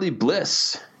Charlie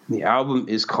Bliss. The album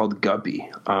is called Guppy.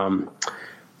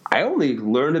 I only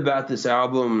learned about this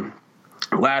album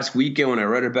last weekend when I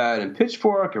read about it in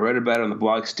Pitchfork. I read about it on the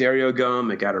blog Stereo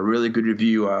Gum. It got a really good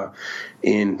review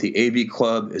in the AV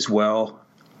Club as well.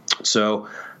 So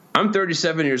I'm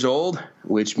 37 years old,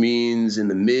 which means in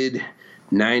the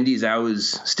mid-90s I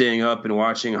was staying up and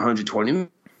watching 120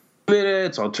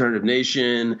 Minutes, Alternative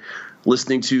Nation,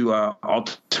 listening to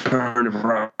alternative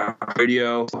rock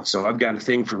radio. So I've got a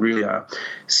thing for really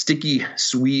sticky,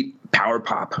 sweet power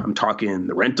pop. I'm talking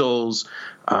The Rentals,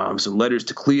 some Letters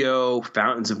to Cleo,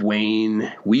 Fountains of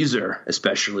Wayne, Weezer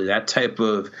especially. That type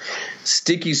of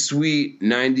sticky, sweet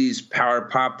 90s power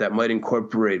pop that might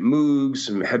incorporate Moogs,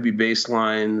 some heavy bass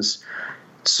lines.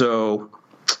 So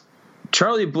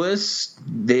Charlie Bliss,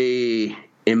 they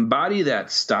embody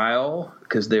that style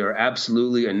because they are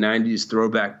absolutely a 90s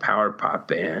throwback power pop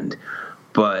band,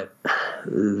 but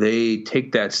they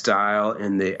take that style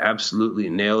and they absolutely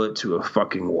nail it to a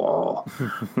fucking wall.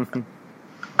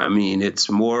 I mean,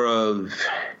 it's more of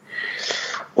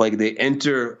like they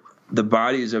enter the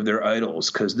bodies of their idols,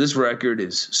 because this record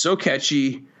is so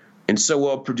catchy and so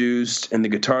well produced, and the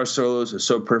guitar solos are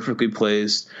so perfectly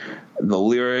placed. The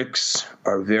lyrics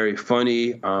are very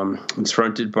funny. It's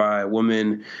fronted by a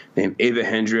woman named Ava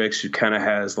Hendricks, who kind of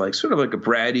has like sort of like a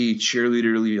bratty,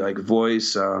 cheerleaderly like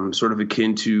voice, sort of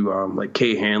akin to like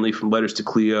Kay Hanley from Letters to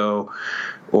Cleo,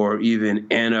 or even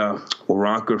Anna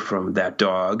Waronker from That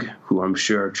Dog, who I'm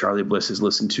sure Charlie Bliss has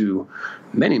listened to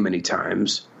many, many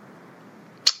times.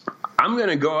 I'm going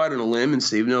to go out on a limb and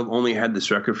say, even though I've only had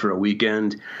this record for a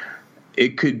weekend,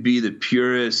 it could be the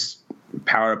purest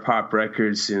power pop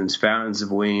record since Fountains of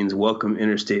Wayne's Welcome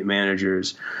Interstate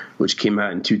Managers, which came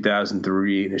out in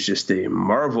 2003, and it's just a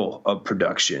marvel of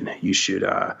production. You should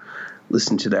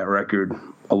listen to that record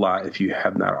a lot if you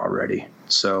have not already.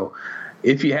 So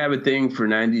if you have a thing for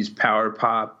 90s power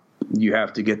pop, you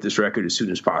have to get this record as soon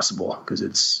as possible because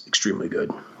it's extremely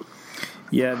good.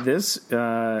 Yeah, this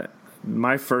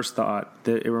my first thought,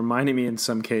 that it reminded me in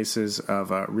some cases of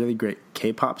really great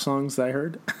K-pop songs that I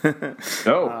heard.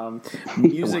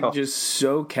 Music just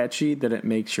so catchy that it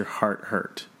makes your heart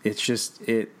hurt. It's just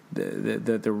the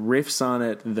riffs on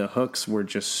it, the hooks were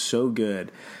just so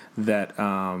good that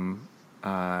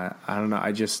I don't know.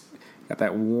 I just got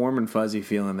that warm and fuzzy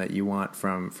feeling that you want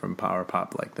from power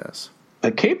pop like this.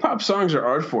 K-pop songs are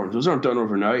art forms. Those aren't done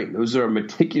overnight. Those are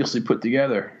meticulously put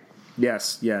together.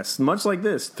 Yes. Much like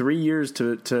this, 3 years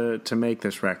to make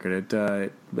this record. I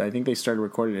think they started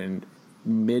recording it in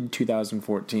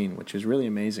mid-2014, which is really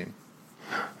amazing.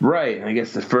 Right. I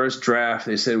guess the first draft,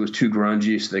 they said it was too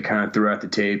grungy, so they kind of threw out the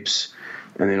tapes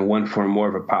and then went for more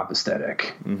of a pop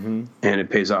aesthetic. Mm-hmm. And it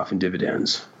pays off in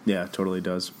dividends. Yeah, it totally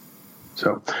does.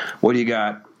 So what do you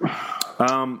got? So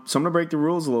I'm going to break the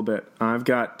rules a little bit. I've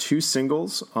got 2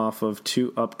 singles off of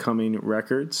 2 upcoming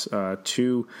records,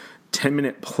 2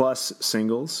 10-minute plus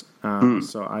singles.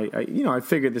 So I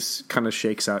figured this kind of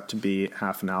shakes out to be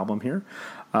half an album here.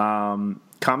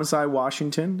 Kamasai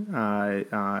Washington,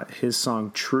 his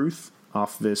song Truth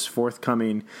off this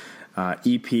forthcoming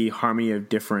EP, Harmony of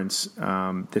Difference.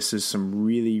 This is some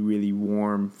really, really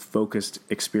warm, focused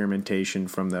experimentation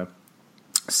from the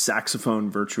saxophone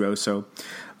virtuoso.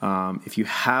 If you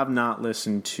have not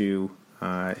listened to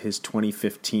his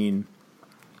 2015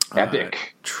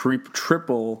 Epic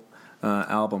triple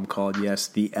album called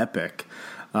The Epic,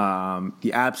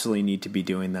 you absolutely need to be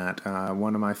doing that.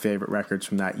 One of my favorite records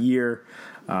from that year.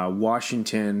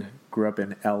 Washington grew up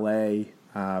in LA,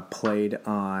 played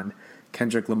on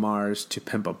Kendrick Lamar's To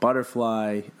Pimp a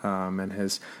Butterfly, and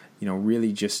has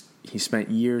really just, he spent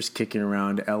years kicking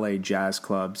around LA jazz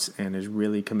clubs and has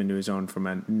really come into his own from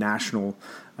a national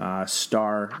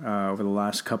star over the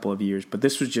last couple of years. But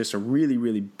this was just a really,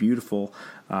 really beautiful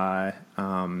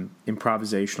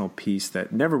improvisational piece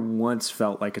that never once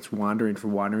felt like it's wandering for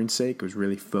wandering's sake. It was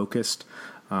really focused.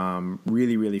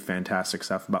 Really, really fantastic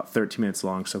stuff, about 13 minutes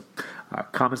long. So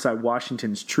Kamasai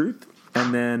Washington's Truth.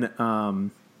 And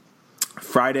then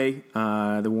Friday,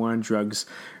 the War on Drugs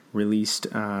released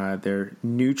their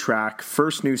new track,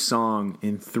 first new song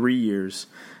in 3 years,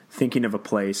 Thinking of a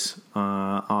Place,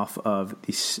 off of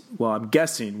the, well, I'm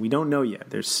guessing, we don't know yet,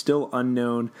 there's still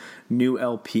unknown new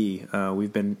LP.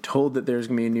 We've been told that there's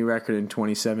going to be a new record in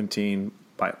 2017.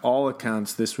 By all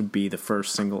accounts, this would be the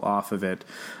first single off of it.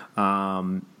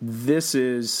 This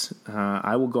is,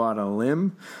 I will go out on a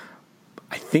limb,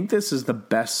 I think this is the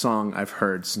best song I've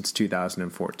heard since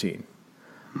 2014.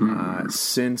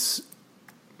 Since,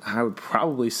 I would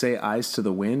probably say Eyes to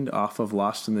the Wind off of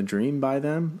Lost in the Dream by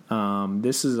them.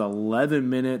 This is 11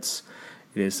 minutes.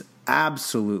 It is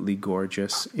absolutely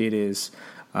gorgeous. It is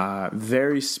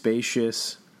very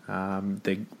spacious.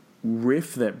 The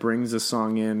riff that brings the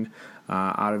song in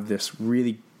out of this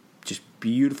really just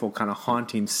beautiful kind of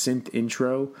haunting synth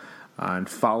intro and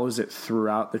follows it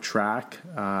throughout the track.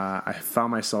 I found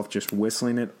myself just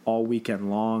whistling it all weekend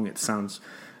long. It sounds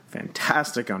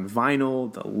fantastic on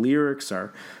vinyl. The lyrics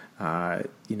are,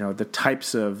 the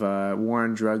types of war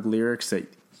on drug lyrics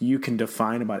that you can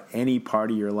define about any part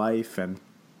of your life, and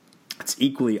it's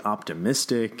equally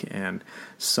optimistic and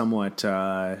somewhat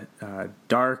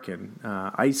dark and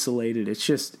isolated.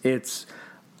 It's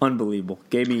unbelievable.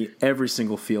 Gave me every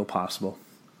single feel possible.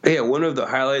 Yeah, one of the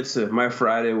highlights of my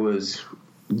Friday was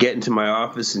getting to my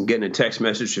office and getting a text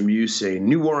message from you saying,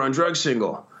 "New War on Drugs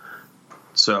single."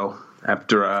 So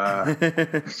after I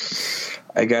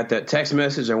got that text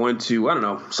message, I went to,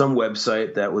 some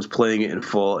website that was playing it in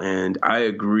full, and I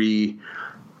agree,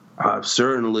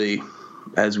 certainly,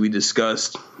 as we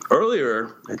discussed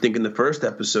earlier, I think in the first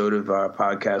episode of our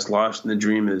podcast, Lost in the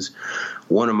Dream is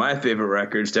one of my favorite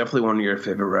records, definitely one of your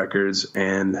favorite records,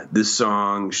 and this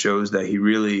song shows that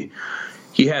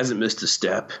he hasn't missed a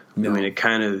step. No. I mean, it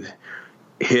kind of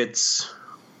hits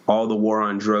all the war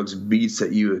on drugs beats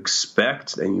that you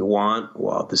expect and you want,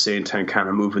 while at the same time kind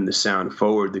of moving the sound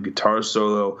forward. The guitar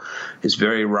solo is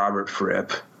very Robert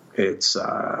Fripp. It's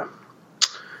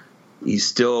he's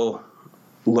still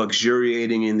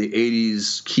luxuriating in the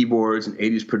 80s keyboards and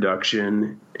 80s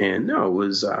production. And no, it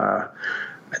was, I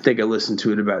think I listened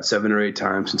to it about 7 or 8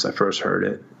 times since I first heard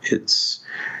it.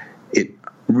 It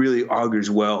really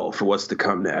augurs well for what's to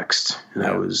come next. And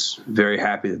I was very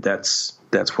happy that's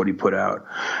what he put out.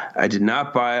 I did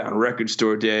not buy it on record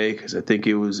store day because I think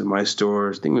it was in my store.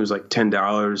 I think it was like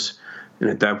 $10. And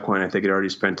at that point, I think I'd already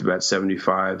spent about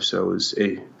 $75. So it was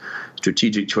a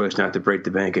strategic choice not to break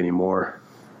the bank anymore.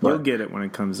 You'll get it when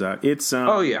it comes out. It's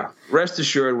oh yeah, rest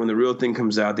assured, when the real thing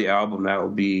comes out, the album, that will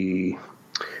be.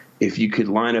 If you could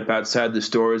line up outside the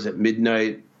stores at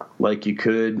midnight, like you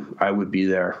could, I would be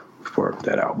there for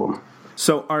that album.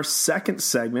 So our second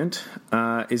segment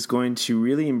is going to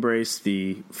really embrace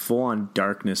the full-on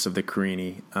darkness of the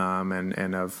Carini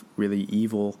and of really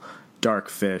evil, dark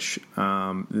Fish.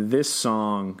 This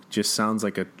song just sounds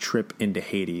like a trip into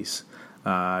Hades.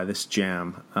 This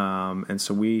jam, and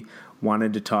so we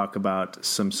wanted to talk about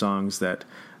some songs that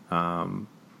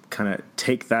kind of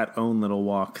take that own little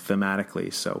walk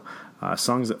thematically. So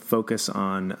songs that focus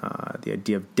on the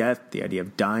idea of death, the idea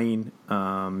of dying,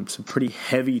 some pretty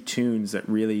heavy tunes that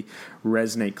really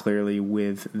resonate clearly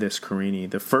with this Carini.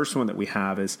 The first one that we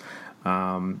have is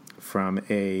from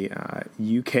a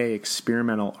UK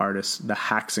experimental artist, The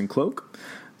Hacks and Cloak.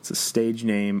 It's a stage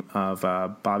name of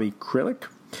Bobby Krilic,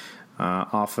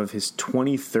 off of his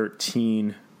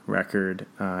 2013 record,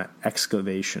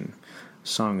 Excavation. The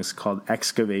song is called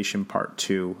Excavation Part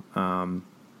 2.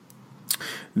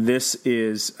 This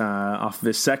is off of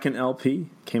his second LP,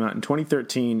 came out in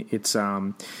 2013. It's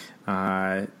a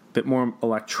bit more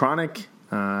electronic,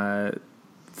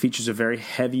 features a very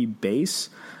heavy bass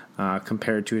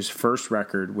compared to his first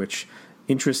record, which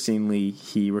interestingly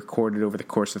he recorded over the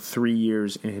course of 3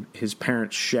 years in his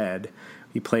parents' shed.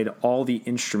 He played all the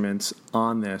instruments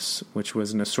on this, which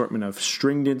was an assortment of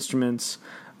stringed instruments,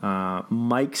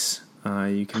 mics.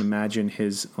 You can imagine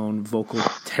his own vocal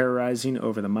terrorizing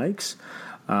over the mics,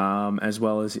 as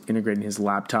well as integrating his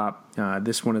laptop.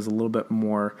 This one is a little bit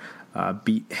more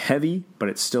beat heavy, but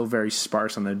it's still very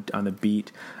sparse on the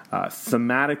beat.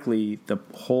 Thematically, the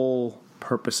whole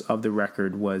purpose of the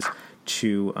record was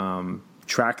to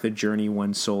track the journey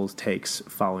one soul takes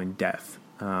following death,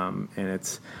 and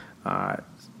it's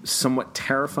somewhat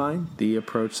terrifying, the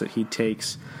approach that he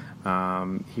takes.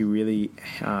 He really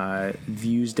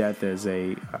views death as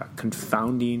a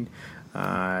confounding,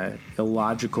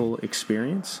 illogical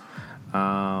experience.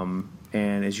 And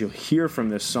as you'll hear from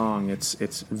this song,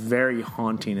 it's very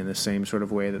haunting in the same sort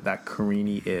of way that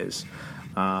Carini is.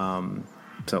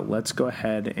 So let's go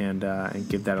ahead and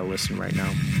give that a listen right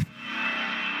now.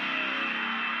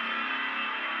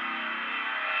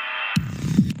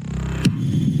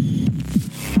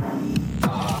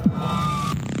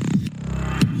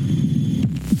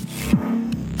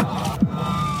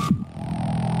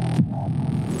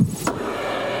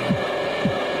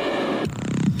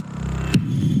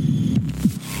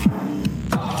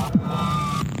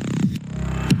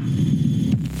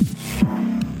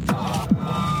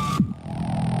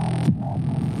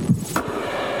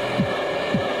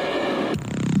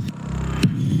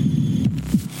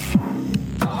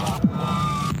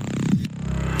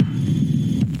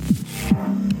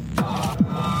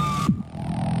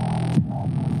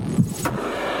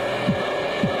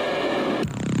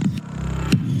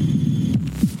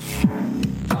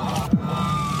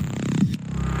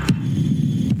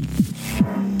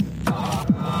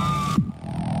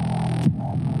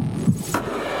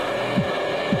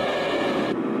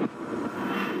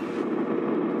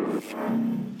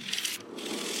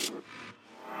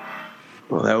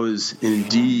 Well, that was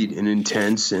indeed an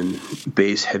intense and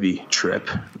bass-heavy trip.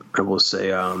 I will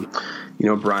say,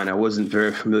 Brian, I wasn't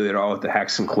very familiar at all with the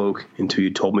Hacks and Cloak until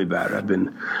you told me about it. I've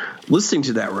been listening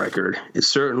to that record. It's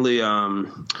certainly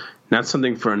not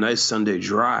something for a nice Sunday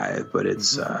drive, but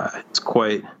it's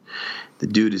quite. The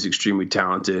dude is extremely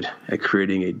talented at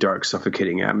creating a dark,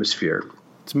 suffocating atmosphere.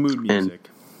 It's mood music.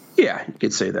 Yeah, you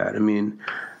could say that. I mean,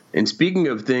 and speaking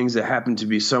of things that happen to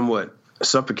be somewhat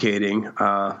suffocating,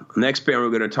 the next band we're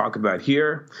going to talk about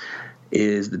here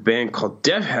is the band called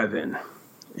Deafheaven.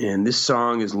 And this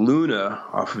song is Luna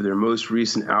off of their most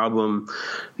recent album,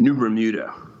 New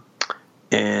Bermuda.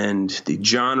 And the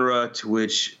genre to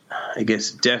which I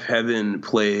guess Deafheaven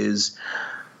plays,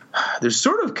 there's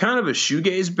sort of kind of a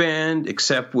shoegaze band,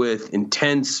 except with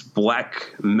intense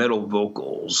black metal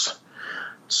vocals.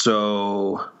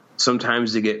 So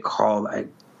sometimes they get called, I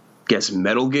guess,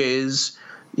 metal gaze,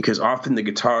 because often the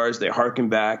guitars, they harken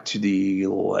back to the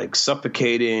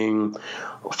suffocating,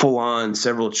 full-on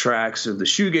several tracks of the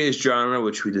shoegaze genre,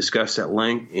 which we discussed at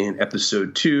length in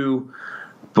episode 2,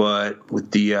 but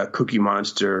with the Cookie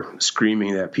Monster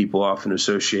screaming that people often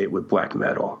associate with black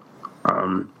metal.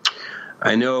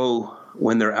 I know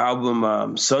when their album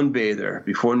Sunbather,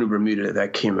 before New Bermuda,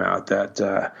 that came out,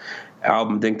 that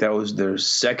album, I think that was their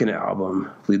second album.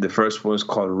 I believe the first one was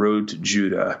called Road to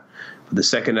Judah. But the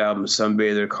second album,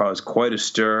 Sunbather, caused quite a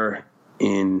stir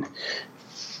in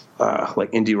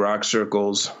indie rock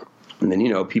circles. And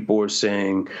then, people were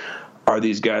saying, are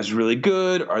these guys really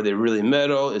good? Are they really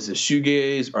metal? Is it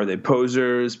shoegaze? Are they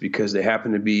posers? Because they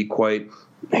happen to be quite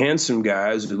handsome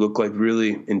guys who look like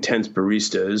really intense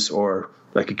baristas, or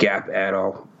like a Gap ad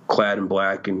all clad in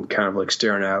black and kind of like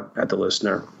staring out at the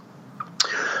listener.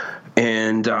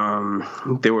 And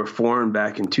they were formed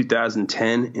back in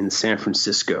 2010 in San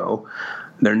Francisco.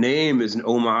 Their name is an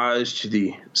homage to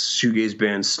the shoegaze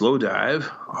band Slowdive,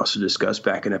 also discussed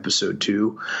back in episode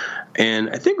 2. And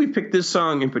I think we picked this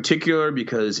song in particular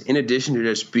because in addition to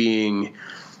just being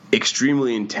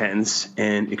extremely intense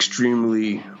and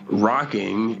extremely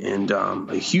rocking and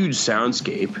a huge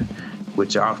soundscape,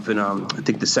 which often I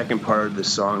think the second part of the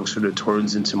song sort of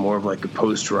turns into more of like a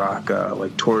post-rock,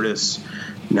 like Tortoise,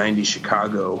 90s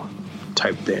Chicago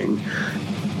type thing.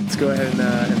 Let's go ahead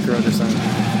and throw this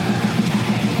on.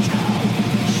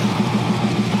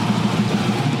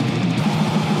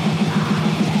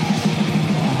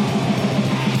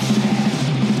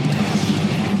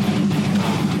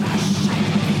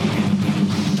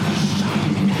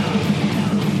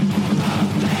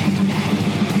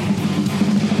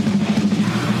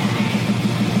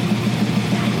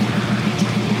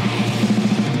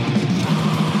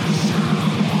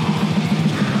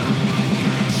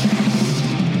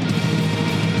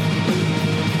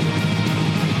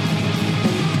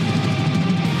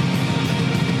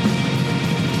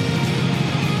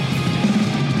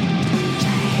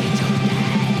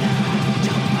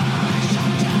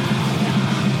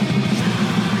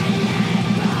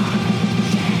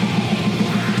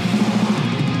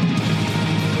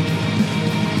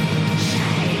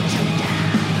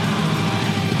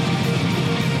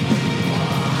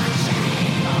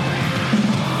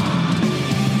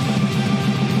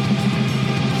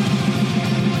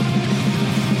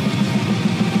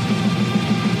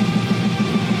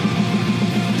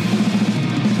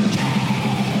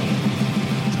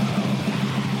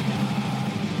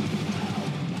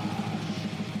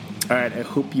 All right, I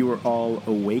hope you are all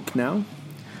awake now.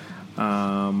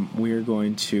 We're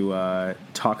going to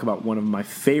talk about one of my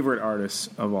favorite artists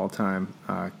of all time,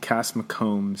 Cass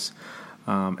McCombs,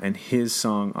 and his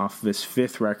song off of his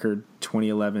fifth record,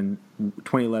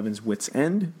 2011's Wit's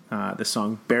End, the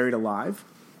song Buried Alive.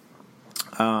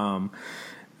 Again,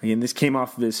 this came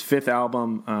off of his fifth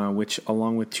album, which,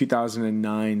 along with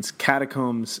 2009's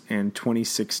Catacombs and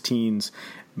 2016's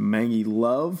Mangy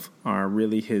Love, are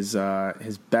really his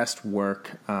best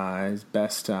work, his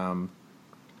best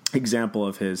example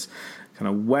of his kind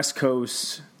of West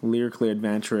Coast, lyrically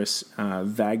adventurous,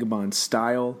 vagabond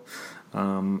style.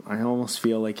 I almost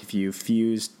feel like if you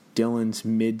fused Dylan's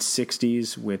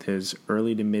mid-60s with his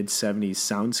early to mid-70s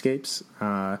soundscapes,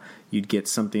 you'd get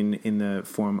something in the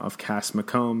form of Cass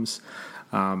McCombs.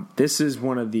 This is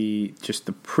one of the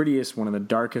prettiest, one of the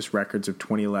darkest records of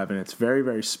 2011. It's very,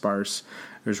 very sparse.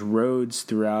 There's Rhodes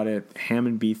throughout it,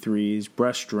 Hammond B3s,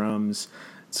 brush drums.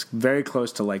 It's very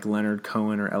close to like Leonard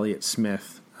Cohen or Elliott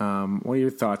Smith. What are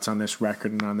your thoughts on this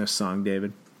record and on this song,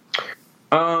 David?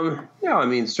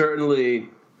 Certainly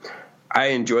I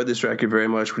enjoyed this record very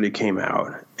much when it came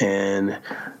out. And,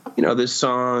 this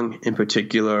song in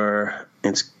particular,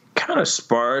 it's kind of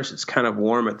sparse. It's kind of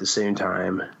warm at the same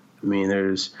time. I mean,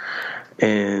 there's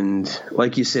And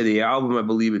like you said, the album, I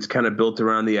believe it's kind of built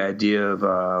around the idea of,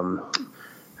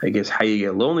 I guess, how you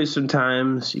get lonely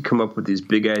sometimes. You come up with these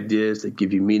big ideas that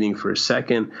give you meaning for a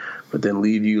second, but then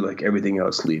leave you like everything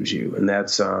else leaves you. And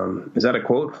that's, is that a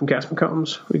quote from Cass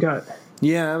McCombs we got?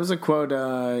 Yeah, that was a quote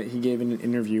he gave in an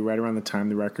interview right around the time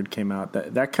the record came out.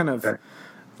 That kind of,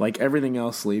 like everything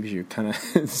else leaves you, kind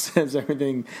of says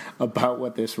everything about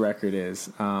what this record is.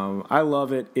 I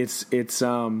love it. It's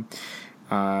kind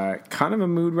of a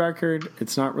mood record.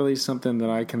 It's not really something that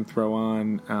I can throw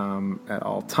on at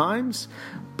all times,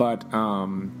 but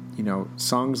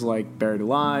songs like Buried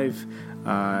Alive,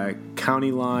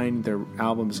 County Line, their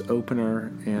album's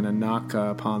opener, and A Knock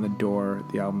Upon the Door,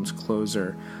 the album's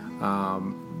closer,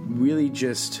 really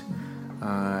just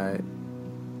kind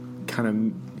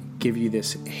of give you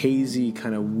this hazy,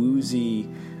 kind of woozy,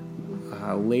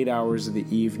 late hours of the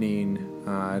evening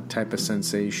type of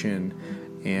sensation,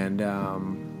 and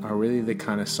are really the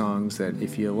kind of songs that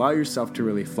if you allow yourself to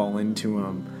really fall into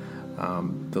them,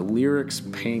 the lyrics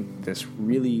paint this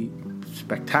really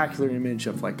spectacular image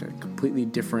of like a completely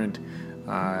different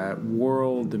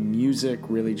world. The music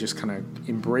really just kind of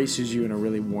embraces you in a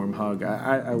really warm hug.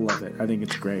 I love it. I think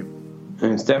it's great.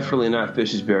 And it's definitely not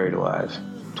Fish is Buried Alive.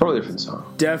 Totally different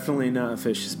song. Definitely not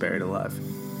Fish is Buried Alive.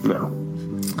 No.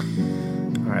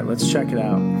 All right, let's check it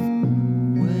out.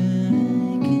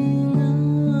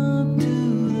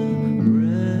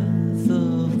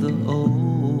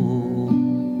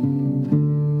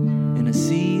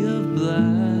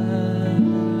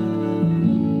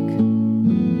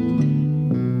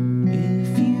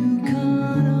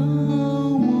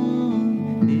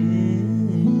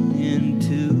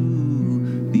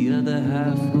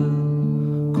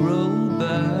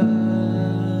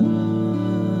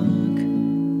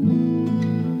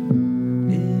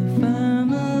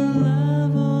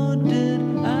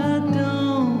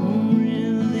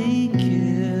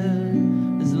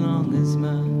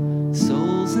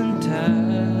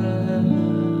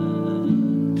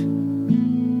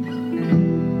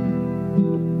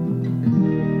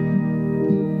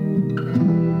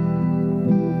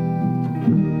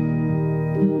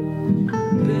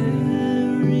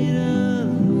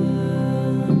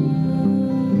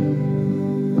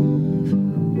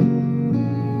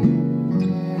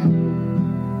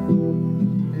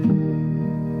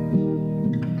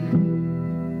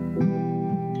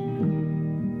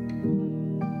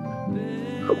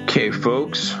 Okay,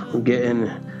 folks, we're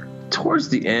getting towards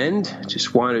the end.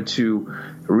 Just wanted to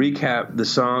recap the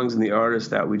songs and the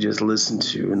artists that we just listened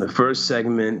to. In the first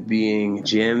segment being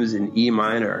Gems in E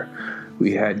minor,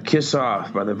 we had Kiss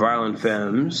Off by the Violent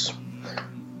Femmes,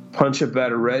 Punch Up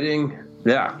at a Wedding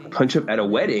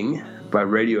by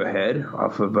Radiohead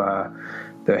off of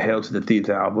the Hail to the Thief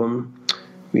album.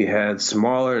 We had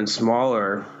Smaller and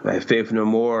Smaller by Faith No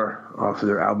More off of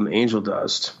their album Angel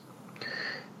Dust.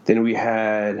 Then we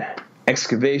had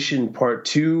Excavation Part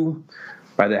 2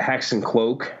 by the Hacks and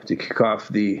Cloak to kick off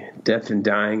the Death and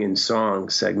Dying in Song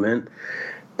segment.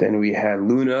 Then we had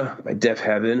Luna by Deaf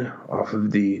Heaven off of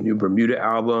the new Bermuda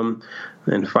album.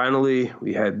 And finally,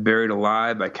 we had Buried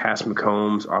Alive by Cass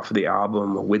McCombs off of the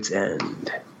album Wit's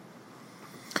End.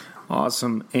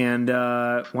 Awesome. And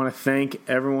I want to thank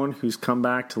everyone who's come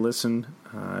back to listen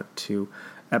to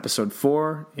Episode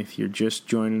 4. If you're just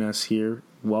joining us here,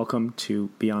 welcome to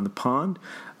Beyond the Pond.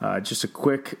 Just a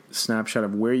quick snapshot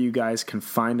of where you guys can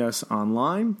find us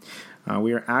online.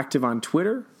 We are active on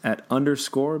Twitter at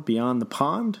 _Beyond the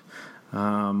Pond.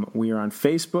 We are on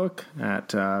Facebook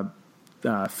at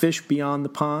Fish Beyond the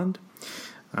Pond.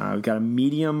 We've got a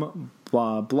Medium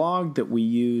blog that we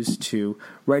use to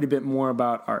write a bit more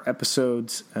about our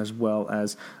episodes, as well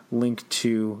as link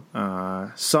to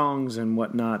songs and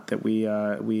whatnot that we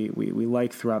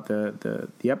like throughout the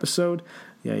episode.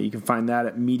 Yeah, you can find that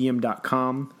at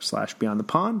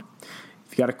medium.com/beyondthepond.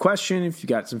 If you got a question, if you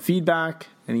got some feedback,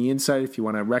 any insight, if you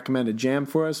want to recommend a jam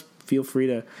for us, feel free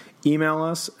to email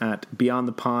us at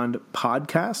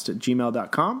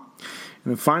beyondthepondpodcast@gmail.com.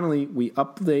 And then finally, we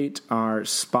update our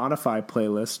Spotify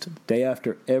playlist the day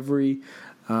after every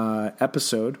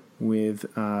episode with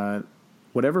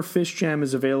whatever Fish Jam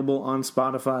is available on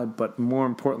Spotify, but more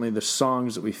importantly, the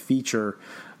songs that we feature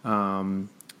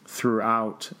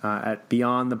throughout at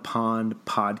Beyond the Pond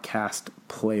podcast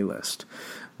playlist.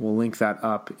 We'll link that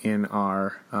up in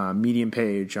our Medium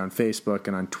page on Facebook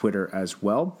and on Twitter as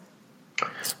well.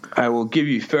 I will give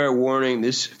you fair warning,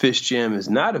 this Fish Jam is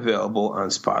not available on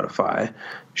Spotify.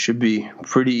 Should be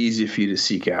pretty easy for you to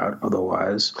seek out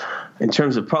otherwise. In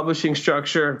terms of publishing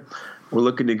structure, we're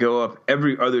looking to go up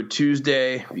every other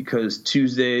Tuesday because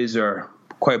Tuesdays are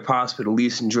quite possibly the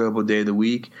least enjoyable day of the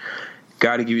week.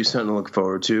 got to give you something to look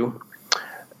forward to.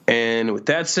 And with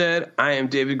that said, I am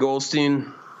David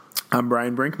Goldstein. I'm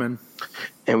Brian Brinkman.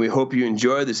 And we hope you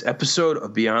enjoyed this episode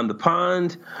of Beyond the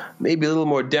Pond. Maybe a little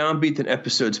more downbeat than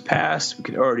episodes past. We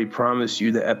can already promise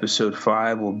you that episode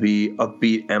 5 will be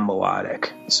upbeat and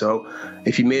melodic. So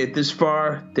if you made it this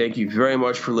far, thank you very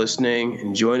much for listening.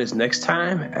 And join us next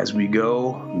time as we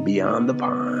go Beyond the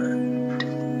Pond.